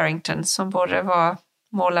Leonora Carrington, som både var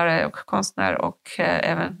målare och konstnär och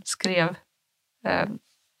även skrev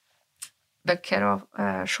böcker och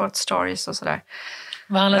short stories och sådär.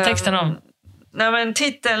 Vad handlar texten om? Men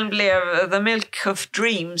titeln blev The Milk of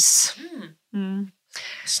Dreams.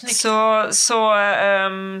 Snyggt.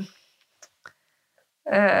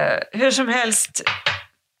 Hur som helst,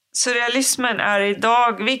 surrealismen är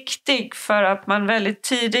idag viktig för att man väldigt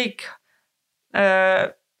tidigt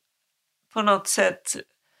på något sätt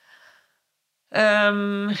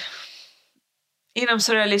inom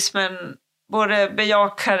surrealismen både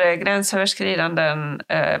bejakade gränsöverskridanden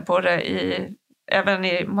även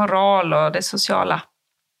i moral och det sociala.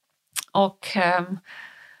 Och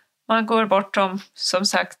man går bortom, som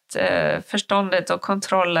sagt, förståndet och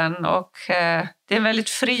kontrollen, och det är en väldigt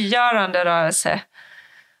frigörande rörelse.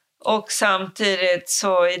 Och samtidigt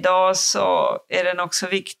så idag så är den också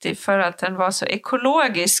viktig för att den var så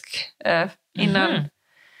ekologisk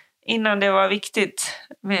innan det var viktigt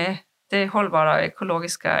med det hållbara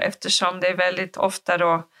ekologiska, eftersom det är väldigt ofta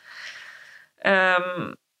då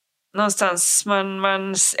någonstans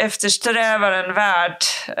man eftersträvar en värld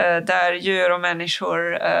där djur och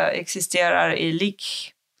människor existerar i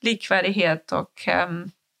likvärdighet, och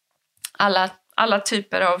alla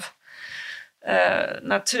typer av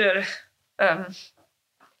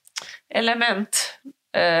naturelement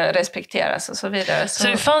respekteras och så vidare. Så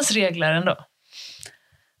det fanns regler ändå?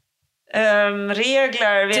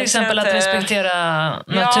 Regler vet till exempel jag att inte. respektera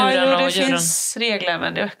naturen och det djuren. finns regler,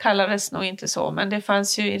 men det kallades nog inte så. Men det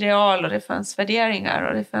fanns ju ideal och det fanns värderingar,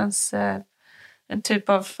 och det fanns en typ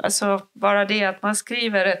av, alltså bara det att man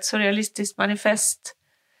skriver ett surrealistiskt manifest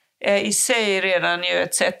i sig redan ju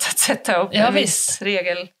ett sätt att sätta upp en viss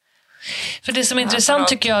regel. För det som är intressant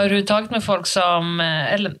tycker jag överhuvudtaget med folk som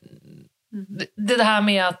det här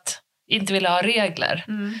med att inte vilja ha regler.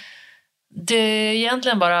 Det är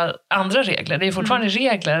egentligen bara andra regler. Det är fortfarande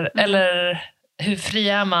regler. Eller hur fri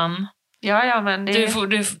är man? Ja, men det...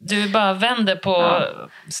 Du bara vänder på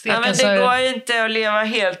steken. Men det går ju inte att leva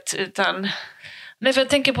helt utan... Nej, för jag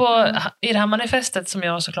tänker på i det här manifestet som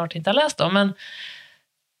jag såklart inte har läst om. Men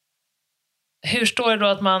hur står det då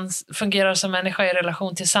att man fungerar som människa i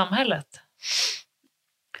relation till samhället?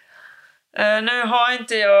 Nu har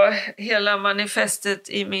inte jag hela manifestet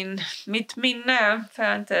i mitt minne, för jag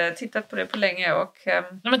har inte tittat på det på länge. Och,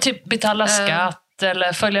 men typ betala skatt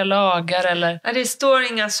eller följa lagar eller... Det står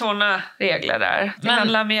inga sådana regler där. Det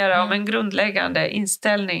handlar mer om en grundläggande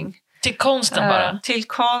inställning. Till konsten bara? Till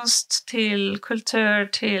konst, till kultur,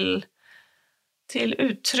 till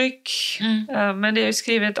uttryck. Men det är ju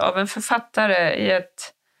skrivet av en författare i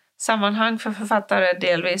ett sammanhang för författare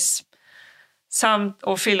delvis. Samt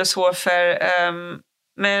och filosofer,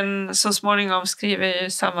 men så småningom skriver ju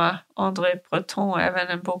samma André Breton även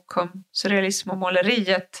en bok om surrealism och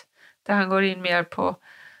måleriet, där han går in mer på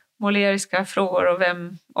måleriska frågor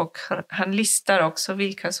och han listar också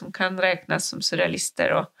vilka som kan räknas som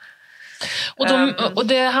surrealister. Och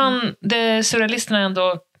det surrealisterna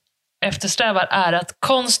ändå eftersträvar är att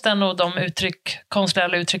konsten och de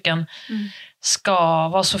konstnärliga uttrycken ska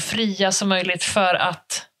vara så fria som möjligt för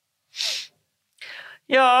att...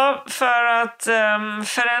 Ja, för att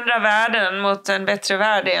förändra världen mot en bättre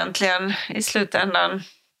värld egentligen i slutändan.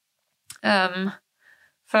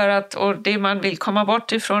 Och det man vill komma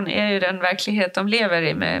bort ifrån är ju den verklighet de lever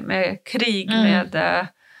i med krig, med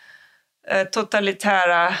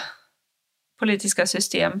totalitära politiska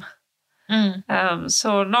system.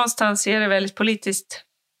 Så någonstans är det väldigt politiskt,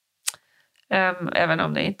 även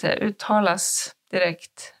om det inte uttalas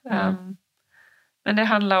direkt. Men det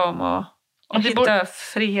handlar om att hitta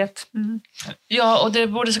frihet. Ja, och det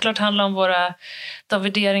borde såklart handla om de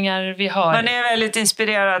värderingar vi har. Man är väldigt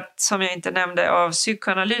inspirerad, som jag inte nämnde, av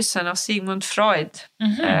psykoanalysen av Sigmund Freud.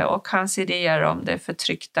 Och hans idéer om det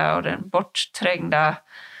förtryckta och den bortträngda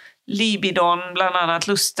libidon, bland annat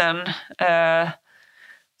lusten.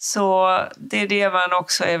 Så det är det man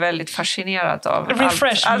också är väldigt fascinerad av. Allt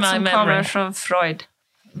som kommer från Freud.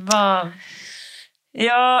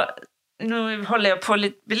 Ja, nu håller jag på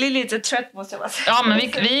att bli lite trött, måste jag bara säga. Ja, men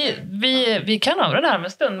vi kan avrunda det här med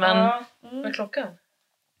en stund, men vad är klockan?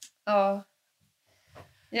 Ja.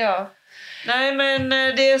 Nej, men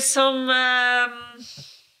det som...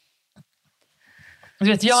 Du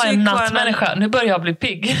vet, jag är en nattmänniska. Nu börjar jag bli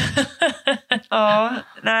pigg.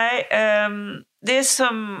 Det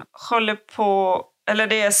som håller på... Eller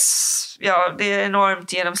det är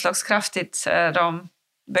enormt genomslagskraftigt. De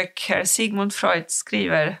böcker Sigmund Freud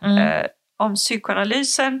skriver om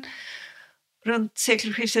psykoanalysen runt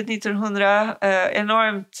sekelskiftet 1900.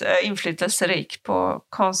 Enormt inflytelserik på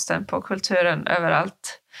konsten, på kulturen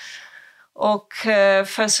överallt. Och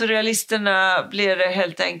för surrealisterna blir det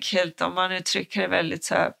helt enkelt, om man uttrycker det väldigt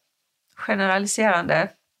så här generaliserande,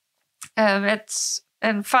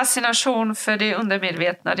 en fascination för det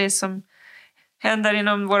undermedvetna, det som händer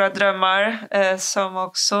inom våra drömmar, som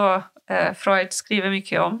också Freud skriver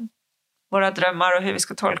mycket om. Våra drömmar och hur vi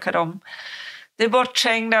ska tolka dem. Det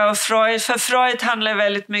bortträngda av Freud. För Freud handlar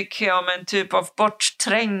väldigt mycket om en typ av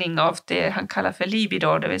bortträngning av det han kallar för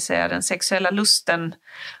libido, det vill säga den sexuella lusten.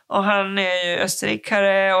 Och han är ju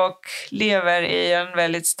österrikare och lever i en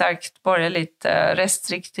väldigt starkt borgerligt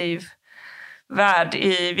restriktiv värld.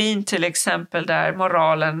 I Wien till exempel, där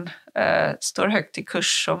moralen står högt i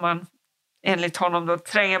kurs och man enligt honom då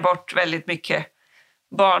tränger bort väldigt mycket.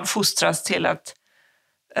 Barn fostras till att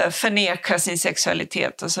förneka sin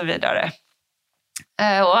sexualitet och så vidare.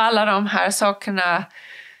 Och alla de här sakerna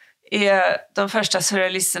är de första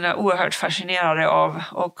surrealisterna oerhört fascinerade av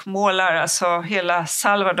och målar. Alltså hela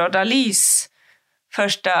Salvador Dalis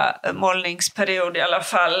första målningsperiod i alla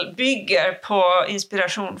fall bygger på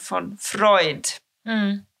inspiration från Freud.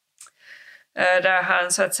 Där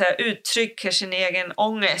han så att säga uttrycker sin egen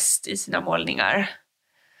ångest i sina målningar.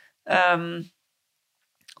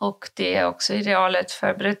 Och det är också idealet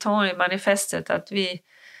för Breton i manifestet, att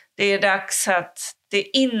det är dags att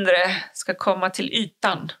det inre ska komma till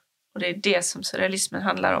ytan. Och det är det som surrealismen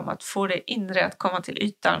handlar om, att få det inre att komma till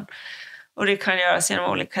ytan. Och det kan göras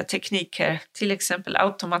genom olika tekniker, till exempel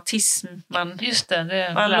automatism. Man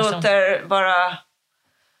låter bara,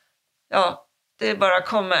 det bara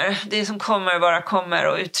kommer, det som kommer bara kommer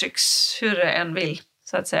och uttrycks hur det än vill,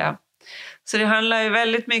 så att säga. Så det handlar ju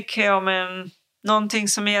väldigt mycket om någonting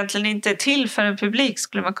som egentligen inte är till för en publik,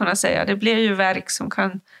 skulle man kunna säga. Det blir ju verk som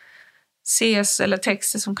kan ses eller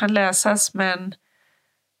texter som kan läsas, men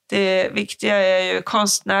det viktiga är ju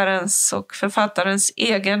konstnärens och författarens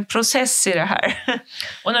egen process i det här.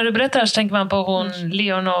 Och när du berättar så tänker man på hon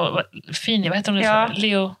Leonor Fini, vad heter hon? Ja.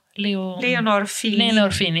 Leonor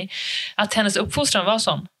Fini. Att hennes uppfostran var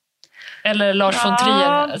sån. Eller Lars von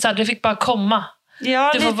Trier. Så det fick bara komma.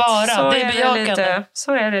 Ja, du får vara, det är bejakande.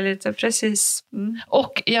 Så är det lite, precis.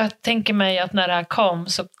 Och jag tänker mig att när det här kom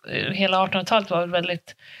så hela 1800-talet var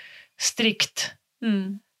väldigt strikt.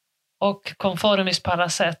 Och konformiskt på alla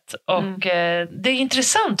sätt. Och det är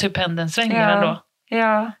intressant hur pendeln svänger ändå.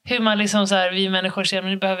 Ja. Hur man liksom så här, vi människor ser,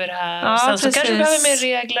 men nu behöver det här. Ja, sen så kanske vi behöver mer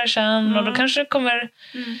regler sen. Och då kanske det kommer...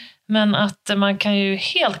 Men att man kan ju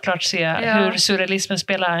helt klart se hur surrealismen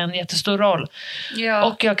spelar en jättestor roll. Ja.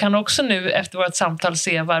 Och jag kan också nu efter vårt samtal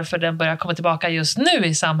se varför den börjar komma tillbaka just nu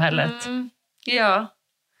i samhället. Ja.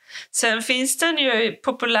 Sen finns den ju i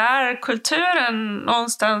populärkulturen.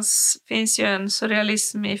 Någonstans finns ju en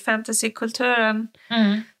surrealism i fantasykulturen.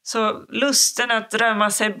 Så lusten att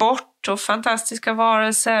drömma sig bort och fantastiska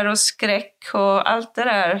varelser och skräck och allt det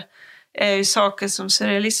där är ju saker som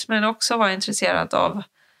surrealismen också var intresserad av.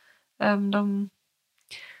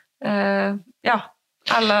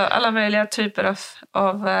 Alla möjliga typer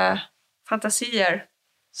av fantasier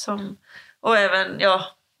och även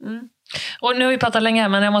Och nu har vi pratat länge,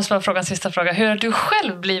 men jag måste bara fråga en sista fråga. Hur har du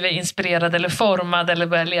själv blivit inspirerad eller formad eller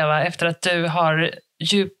börjat leva efter att du har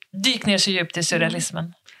dykt ner så djupt i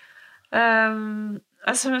surrealismen?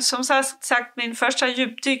 Alltså, som sagt, min första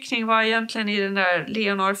djupdykning var egentligen i den där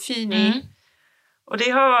Leonor Fini. Och det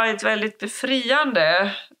har varit väldigt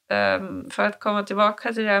befriande för att komma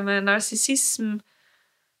tillbaka till det här med narcissism.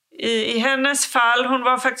 I hennes fall, hon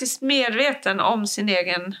var faktiskt medveten om sin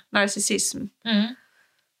egen narcissism.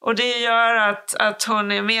 Och det gör att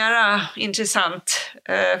hon är mera intressant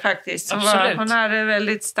faktiskt. Absolut. Hon hade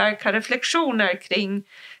väldigt starka reflektioner kring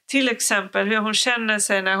till exempel hur hon känner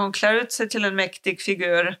sig när hon klär ut sig till en mäktig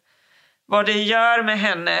figur. Vad det gör med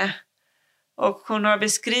henne. Och hon har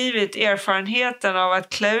beskrivit erfarenheten av att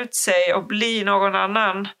klä ut sig och bli någon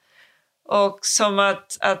annan. Och som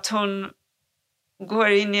att hon går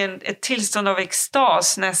in i ett tillstånd av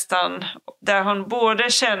extas nästan. Där hon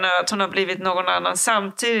både känner att hon har blivit någon annan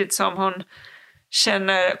samtidigt som hon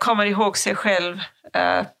kommer ihåg sig själv.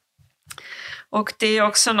 Och det är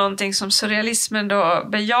också någonting som surrealismen då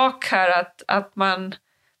bejakar, att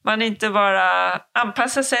man inte bara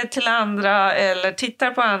anpassar sig till andra eller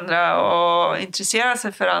tittar på andra och intresserar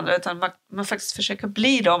sig för andra, utan man faktiskt försöker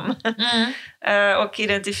bli dem och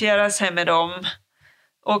identifiera sig med dem.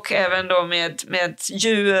 Och även då med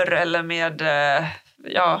djur eller med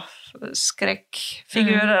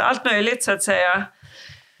skräckfigurer, allt möjligt så att säga.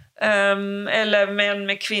 Eller män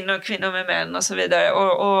med kvinnor, kvinnor med män och så vidare.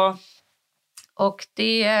 Och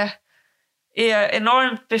det är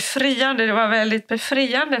enormt befriande. Det var väldigt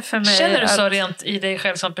befriande för mig. Känner du så rent i dig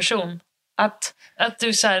själv som person? Att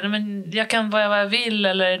du säger, men jag kan vara vad jag vill,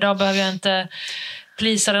 eller idag behöver jag inte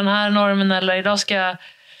plisa den här normen, eller idag ska jag...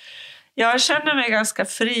 Jag känner mig ganska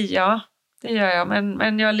fri, ja. Det gör jag.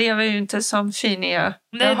 Men jag lever ju inte som Finia.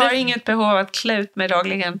 Jag har inget behov av att klä ut mig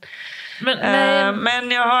dagligen.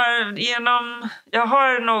 Men jag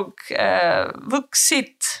har nog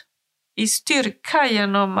vuxit i styrka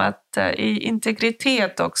genom i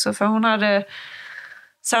integritet också. För hon hade,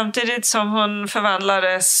 samtidigt som hon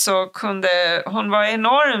förvandlades, så hon var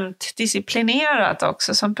enormt disciplinerad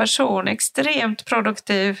också som person. Extremt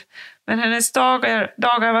produktiv. Men hennes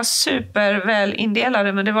dagar var superväl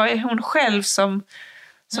indelade. Men det var hon själv som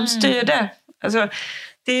styrde. Alltså,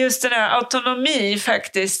 det är just den där autonomi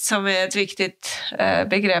faktiskt som är ett viktigt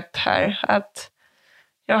begrepp här. Att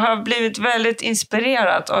jag har blivit väldigt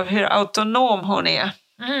inspirerad av hur autonom hon är.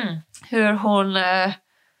 Hur hon...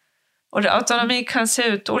 och autonomi kan se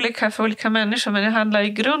ut olika för olika människor, men i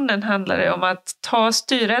grunden handlar det om att ta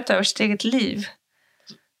styret över sitt eget liv.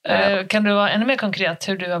 Kan du vara ännu mer konkret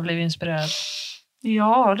hur du har blivit inspirerad?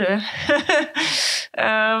 Ja, du.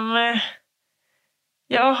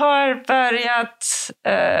 Jag har börjat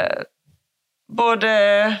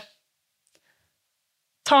både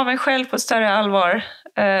ta mig själv på större allvar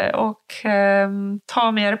och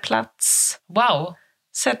ta mer plats. Wow!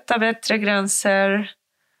 Sätta bättre gränser.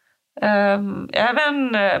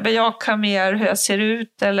 Även bejaka mer hur jag ser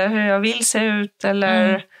ut eller hur jag vill se ut.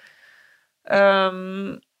 Eller,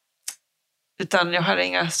 utan jag hade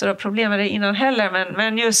inga stora problem med det innan heller.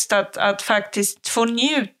 Men just att faktiskt få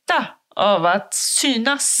njuta av att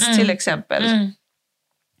synas till exempel.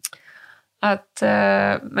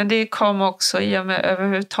 Men det kom också i och med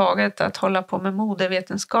överhuvudtaget att hålla på med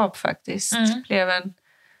modevetenskap faktiskt. Blev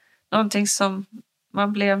någonting som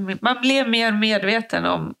man blev mer medveten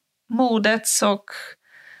om modets och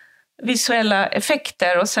visuella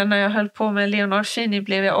effekter. Och sen när jag höll på med Leonard Fini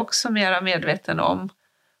blev jag också mer medveten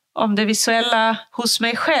om det visuella hos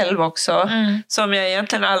mig själv också. Som jag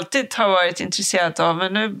egentligen alltid har varit intresserad av.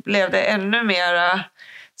 Men nu blev det ännu mera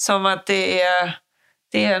som att det är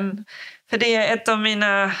ett av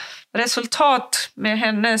mina resultat med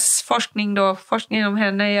hennes forskning då. Forskningen om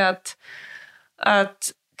henne är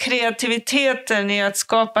att kreativiteten i att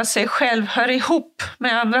skapa sig själv hör ihop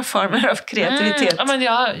med andra former av kreativitet.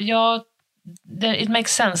 It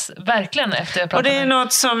makes sense, verkligen, efter jag pratade. Och det är med.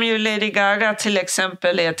 något som ju Lady Gaga till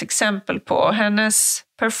exempel är ett exempel på. Hennes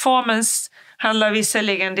performance handlar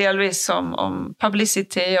visserligen delvis om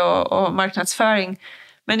publicity och marknadsföring.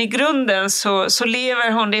 Men i grunden så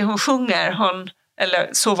lever hon det hon sjunger. Eller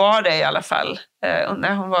så var det i alla fall.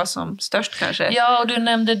 När hon var som störst kanske. Ja, och du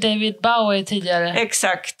nämnde David Bowie tidigare.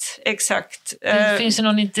 Exakt. Det finns ju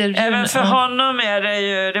någon intervju. Även för honom är det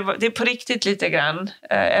ju, det är på riktigt lite grann.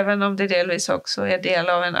 Även om det delvis också är del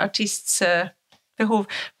av en artists behov.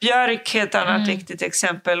 Björk är ett annat viktigt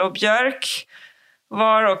exempel. Och Björk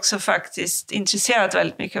var också faktiskt intresserad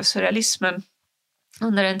väldigt mycket av surrealismen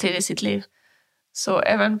under en tid i sitt liv. Så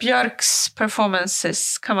även Björks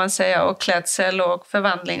performances kan man säga, och klädsel och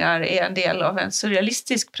förvandlingar är en del av en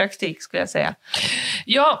surrealistisk praktik, skulle jag säga.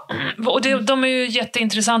 Ja, och de är ju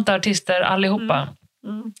jätteintressanta artister allihopa.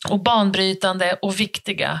 Och banbrytande och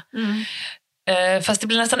viktiga. Fast det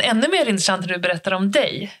blir nästan ännu mer intressant när du berättar om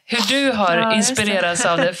dig. Hur du har inspirerats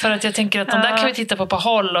av det. För att jag tänker att de där kan vi titta på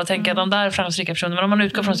håll och tänka att de där är framgångsrika personer. Men om man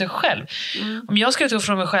utgår från sig själv. Om jag ska utgå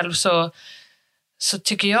från mig själv så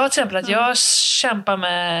tycker jag till exempel att jag kämpar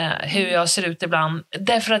med hur jag ser ut ibland.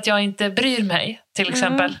 Därför att jag inte bryr mig, till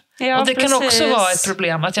exempel. Ja, och det precis. kan också vara ett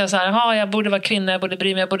problem. Att jag säger, jag borde vara kvinna, jag borde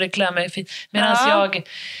bry mig, jag borde klä mig fint. Medan jag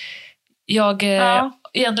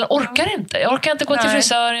egentligen orkar inte. Jag orkar inte gå till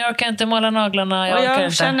frisören, jag orkar inte måla naglarna.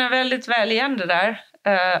 Jag känner väldigt väl igen det där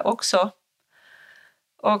också.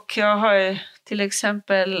 Och jag har ju till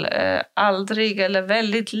exempel aldrig eller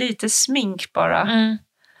väldigt lite smink bara.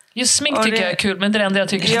 Just smink tycker jag är kul, men det är det enda jag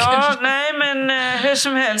tycker är kul. Ja, nej men hur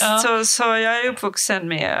som helst så jag är uppvuxen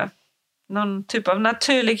med någon typ av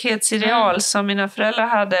naturlighetsideal som mina föräldrar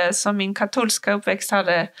hade, som min katolska uppväxt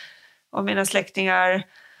hade och mina släktingar.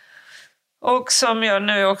 Och som jag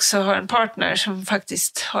nu också har en partner som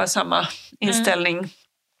faktiskt har samma inställning.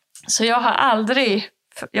 Så jag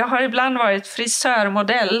har ibland varit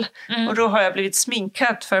frisörmodell och då har jag blivit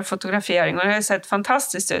sminkad för fotografering och det har sett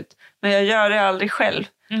fantastiskt ut. Men jag gör det aldrig själv.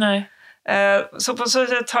 Nej. Så på så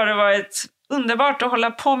sätt har det varit underbart att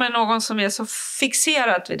hålla på med någon som är så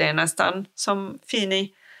fixerad vid det nästan, som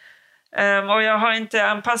Fini. Och jag har inte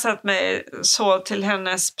anpassat mig så till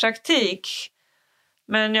hennes praktik.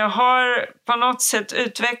 Men jag har på något sätt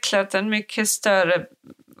utvecklat en mycket större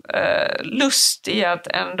lust i att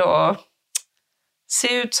ändå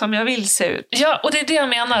se ut som jag vill se ut. Ja, och det är det jag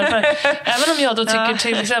menar. För även om jag då tycker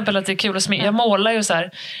till exempel att det är kul att sminka, jag målar ju så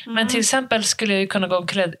här. Men till exempel skulle jag ju kunna gå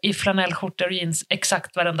omklädd i flanellskjortor och jeans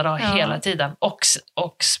exakt varenda dag hela tiden.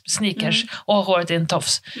 Och sneakers och håret i en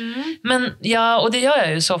tofs. Men och det gör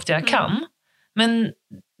jag ju så ofta jag kan. Men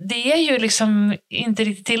det är ju liksom inte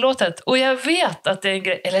riktigt tillåtet. Och jag vet att det är en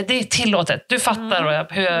grej, eller det är tillåtet. Du fattar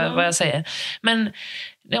vad jag säger. Men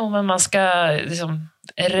om man ska liksom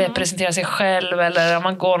representera sig själv eller om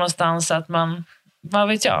man går någonstans att man, vad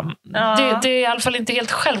vet jag. Det är i alla fall inte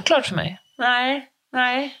helt självklart för mig. Nej.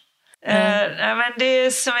 Men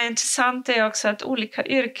det som är intressant är också att olika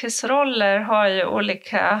yrkesroller har ju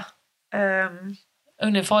olika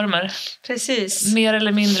uniformer. Precis. Mer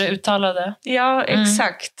eller mindre uttalade. Ja,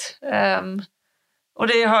 exakt. Och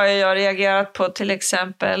det har jag reagerat på, till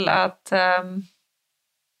exempel att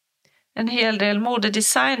en hel del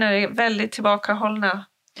modedesigner är väldigt tillbakahållna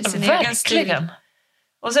i sin egen stil.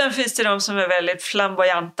 Och sen finns det de som är väldigt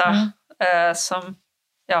flamboyanta.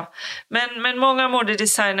 Men många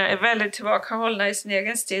modedesigner är väldigt tillbakahållna i sin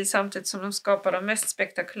egen stil samtidigt som de skapar de mest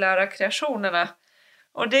spektakulära kreationerna.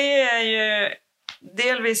 Och det är ju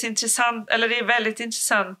delvis intressant, eller det är väldigt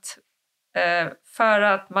intressant för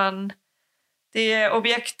att det är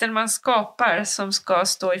objekten man skapar som ska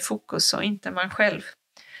stå i fokus och inte man själv.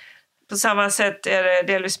 På samma sätt är det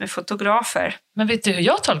delvis med fotografer. Men vet du hur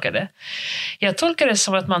jag tolkar det? Jag tolkar det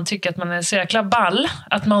som att man tycker att man är så jäkla ball.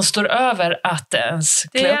 Att man står över att ens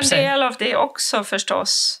klä upp sig. Det är en del av det också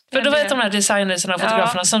förstås. För då vet de här designerna och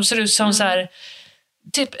fotograferna som ser ut som så här,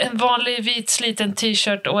 typ en vanlig vit sliten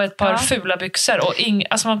t-shirt och ett par fula byxor. Och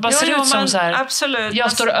alltså man bara ser ut som så här. Absolut.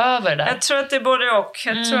 Jag står över där. Jag tror att det är både och.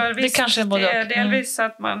 Jag tror det kanske är både och. Delvis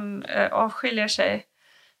att man avskiljer sig.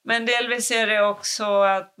 Men delvis är det också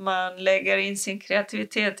att man lägger in sin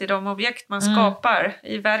kreativitet i de objekt man skapar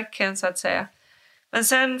i verken så att säga. Men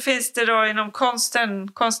sen finns det då inom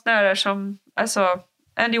konstnärer som, alltså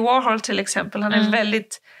Andy Warhol till exempel,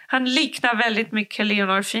 han liknar väldigt mycket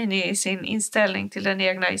Leonard Fini i sin inställning till den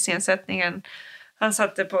egna iscensättningen. Han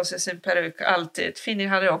satte på sig sin peruk alltid. Fini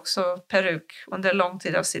hade också peruk under lång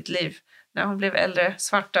tid av sitt liv. När hon blev äldre,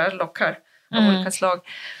 svarta lockar av olika slag.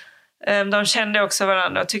 De kände också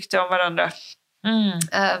varandra och tyckte om varandra.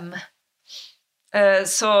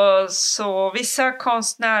 Så vissa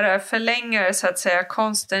konstnärer förlänger så att säga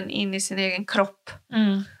konsten in i sin egen kropp.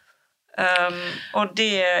 Och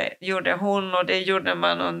det gjorde hon och det gjorde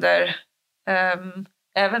man under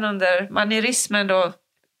även under manierismen då,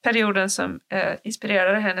 perioden som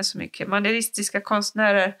inspirerade henne så mycket. Manieristiska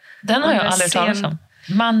konstnärer. Den har jag aldrig talat om.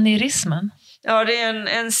 Manierismen? Ja, det är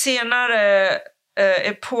en senare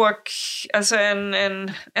epok, alltså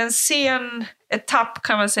en sen etapp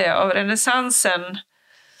kan man säga av renässansen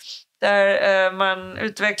där man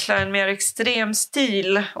utvecklar en mer extrem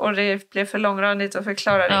stil och det blev för långrandigt att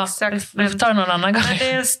förklara det exakt. Vi tar någon annan gång. Men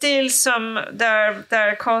det är en stil som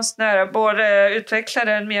där konstnärer både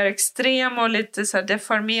utvecklade en mer extrem och lite så här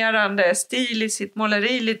deformerande stil i sitt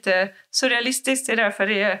måleri, lite surrealistiskt. Det är därför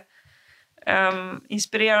det är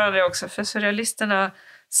inspirerande också för surrealisterna.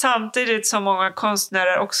 Samtidigt som många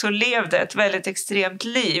konstnärer också levde ett väldigt extremt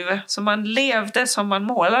liv. Så man levde som man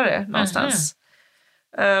målade någonstans.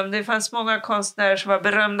 Det fanns många konstnärer som var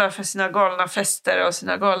berömda för sina galna fester och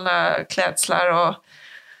sina galna klädslar.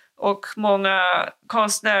 Och många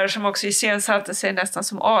konstnärer som också iscensatte sig nästan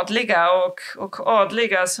som adliga. Och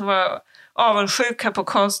adliga som var avundsjuka på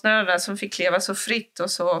konstnärerna som fick leva så fritt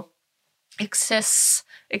och så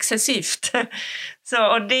excessivt.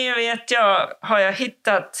 Och det vet jag, har jag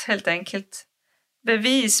hittat helt enkelt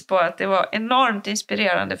bevis på att det var enormt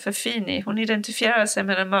inspirerande för Fini. Hon identifierade sig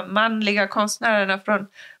med de manliga konstnärerna från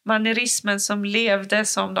manierismen som levde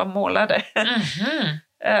som de målade.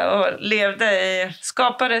 Och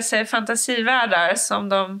skapade sig fantasivärldar som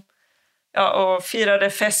de och firade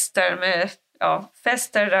fester med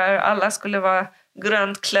fester där alla skulle vara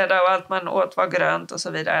grönt klädda och allt man åt var grönt och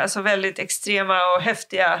så vidare. Alltså väldigt extrema och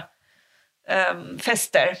häftiga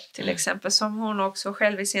fester till exempel, som hon också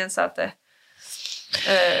själv iscensatte.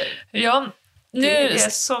 Det är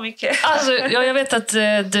så mycket. Alltså, jag vet att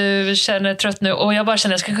du känner trött nu och jag bara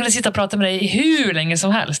känner att jag ska kunna sitta och prata med dig hur länge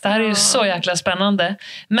som helst. Det här är ju så jäkla spännande.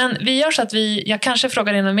 Men vi gör så att jag kanske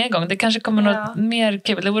frågar in en mer gång. Det kanske kommer något mer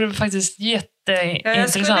kul. Det vore faktiskt jätteintressant. Jag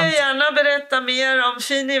skulle gärna berätta mer om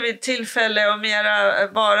Fini vid tillfälle och mera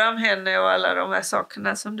bara om henne och alla de här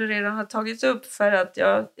sakerna som du redan har tagit upp, för att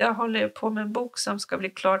jag håller på med en bok som ska bli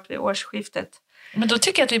klart vid årsskiftet. Men då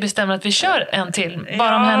tycker jag att vi bestämmer att vi kör en till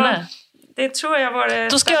bara om henne. Det tror jag var det.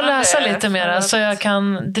 Då ska jag läsa lite mer så jag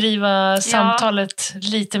kan driva samtalet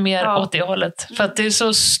lite mer åt det hållet. För att det är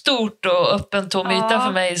så stort och öppen tom yta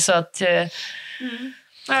för mig så att...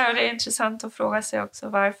 Ja, det är intressant att fråga sig också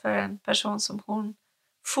varför en person som hon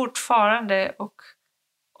fortfarande och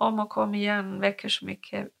om igen väcker så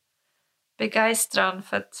mycket begeistran,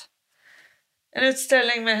 för att en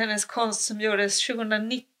utställning med hennes konst som gjordes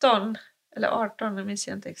 2019 eller 18, jag minns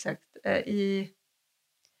jag inte exakt, i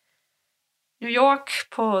New York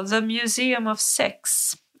på The Museum of Sex.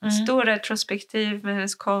 En stor retrospektiv med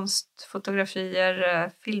hennes konst,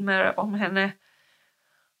 fotografier, filmer om henne.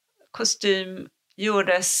 Kostym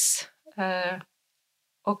gjordes.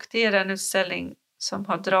 Och det är den utställning som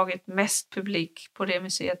har dragit mest publik på det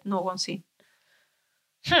museet någonsin.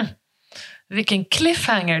 Vilken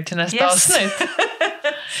cliffhanger till nästa avsnitt.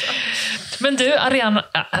 Men du,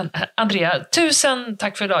 Andrea, tusen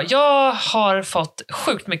tack för idag. Jag har fått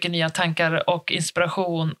sjukt mycket nya tankar och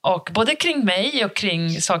inspiration, och både kring mig och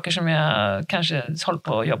kring saker som jag kanske håller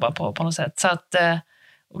på att jobba på något sätt. Så att,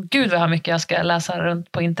 gud vad mycket jag ska läsa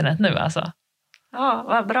runt på internet nu alltså. Ja,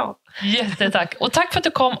 vad bra. Jättetack. Och tack för att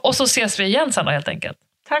du kom, och så ses vi igen sen då helt enkelt.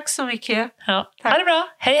 Tack så mycket. Ja. Ha det bra.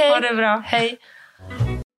 Hej hej. Ha det bra. Hej.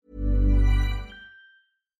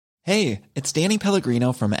 Hey, it's Danny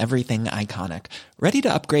Pellegrino from Everything Iconic. Ready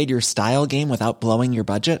to upgrade your style game without blowing your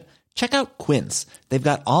budget? Check out Quince. They've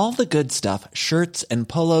got all the good stuff, shirts and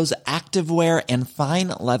polos, activewear, and fine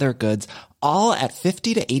leather goods, all at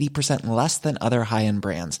 50 to 80% less than other high-end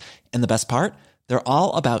brands. And the best part? They're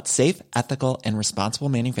all about safe, ethical, and responsible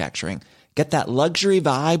manufacturing. Get that luxury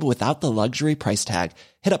vibe without the luxury price tag.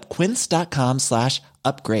 Hit up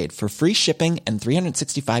quince.com/upgrade for free shipping and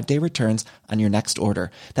 365-day returns on your next order.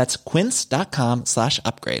 That's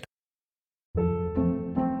quince.com/upgrade.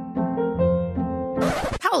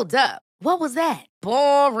 Hold up. What was that?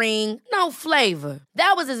 Boring. No flavor.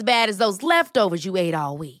 That was as bad as those leftovers you ate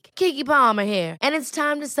all week. Keke Palmer here, and it's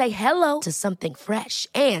time to say hello to something fresh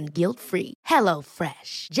and guilt-free. Hello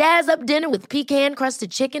Fresh. Jazz up dinner with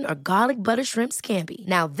pecan-crusted chicken or garlic butter shrimp scampi.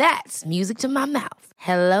 Now that's music to my mouth.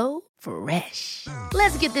 Hello Fresh.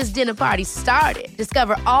 Let's get this dinner party started.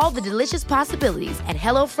 Discover all the delicious possibilities at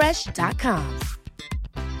hellofresh.com.